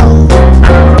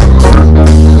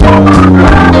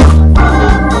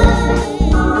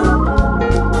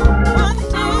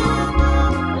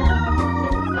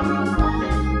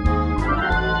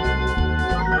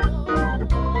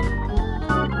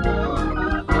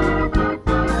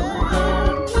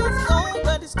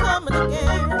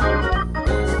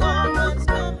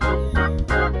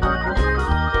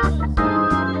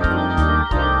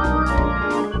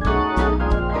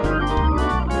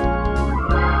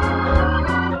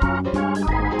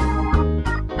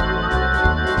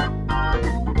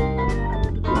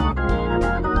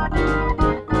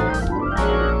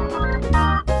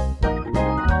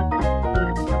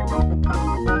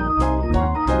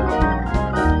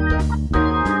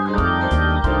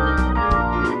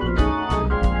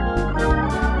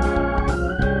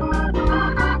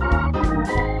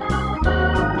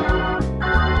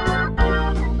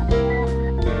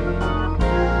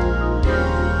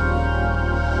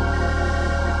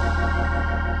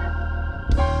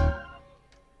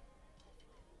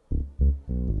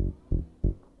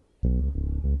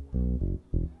Come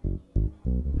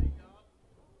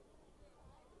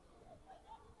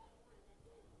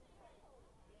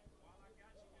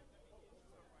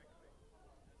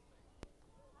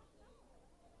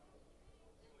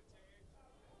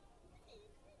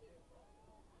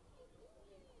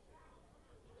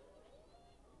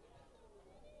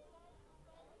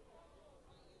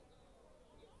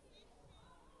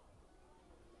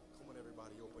on,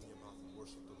 everybody, open your mouth and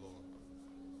worship the Lord.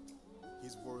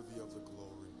 He's worthy of the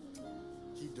glory.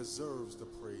 He deserves the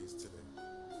praise today.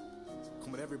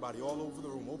 Come on, everybody, all over the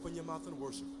room, open your mouth and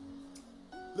worship Him.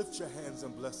 Lift your hands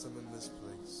and bless Him in this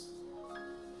place.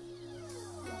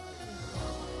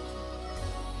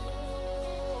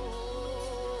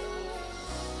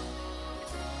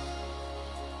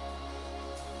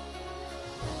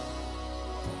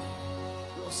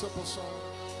 Real simple song.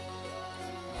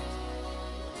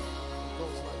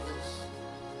 Goes like this.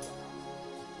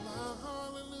 My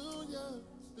hallelujah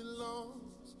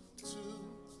belongs to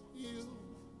you.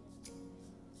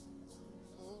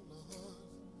 Oh Lord,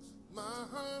 my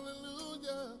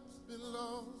hallelujah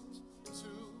belongs to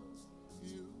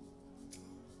you.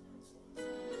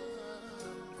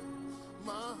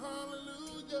 My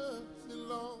hallelujah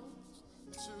belongs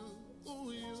to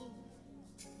you.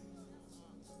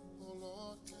 Oh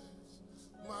Lord, yes.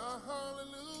 My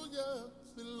hallelujah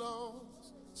belongs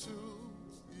to you.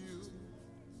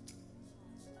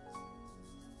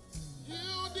 You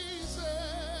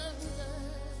deserve it.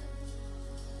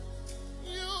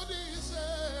 You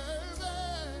deserve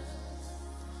it.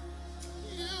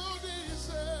 You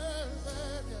deserve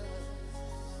it.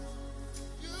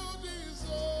 You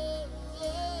deserve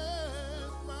it.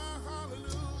 My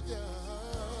hallelujah.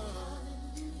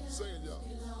 Say it, y'all.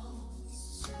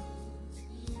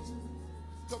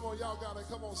 Come on, y'all got it.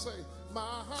 Come on, say,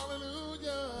 my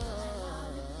hallelujah.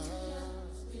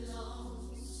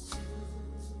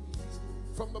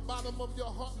 From the bottom of your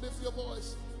heart, lift your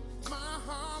voice. My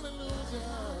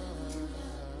hallelujah.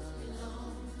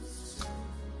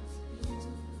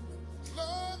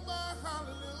 Lord, my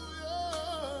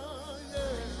hallelujah.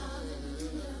 Yeah.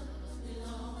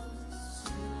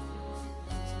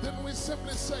 Then we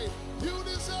simply say, you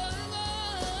deserve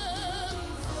it.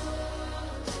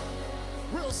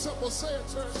 Real simple, say it,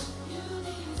 church.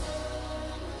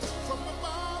 From the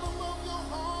bottom of your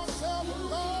heart, tell the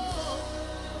Lord,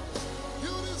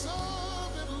 you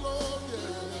deserve it, Lord,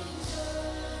 yeah.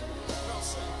 Now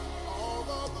say, all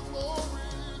of the glory,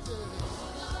 yeah.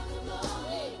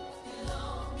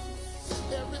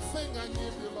 Everything I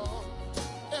give you, Lord,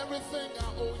 everything I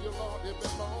owe you, Lord, it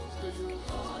belongs to you.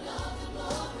 All of the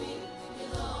glory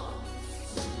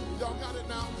belongs to you. Y'all got it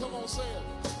now? Come on, say it.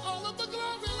 All of the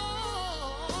glory, Lord.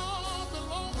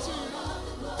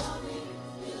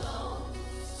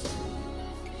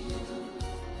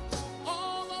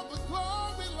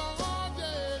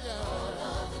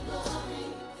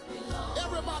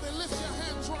 Everybody lift your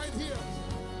hands right here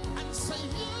and say,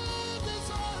 you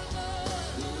deserve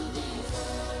it. You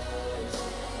deserve it.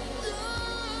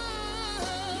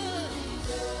 Yeah. You deserve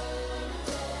it.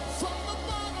 From the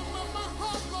bottom of my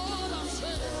heart, Lord, I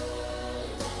say,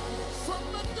 from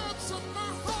the depths of my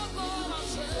heart, Lord, I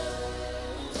say,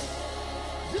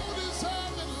 you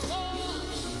deserve it, Lord.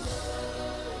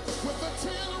 With a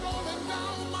tear rolling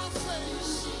down my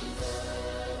face,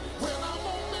 when I'm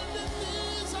on bended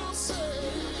knees, I'll say,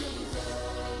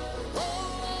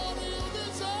 Lord.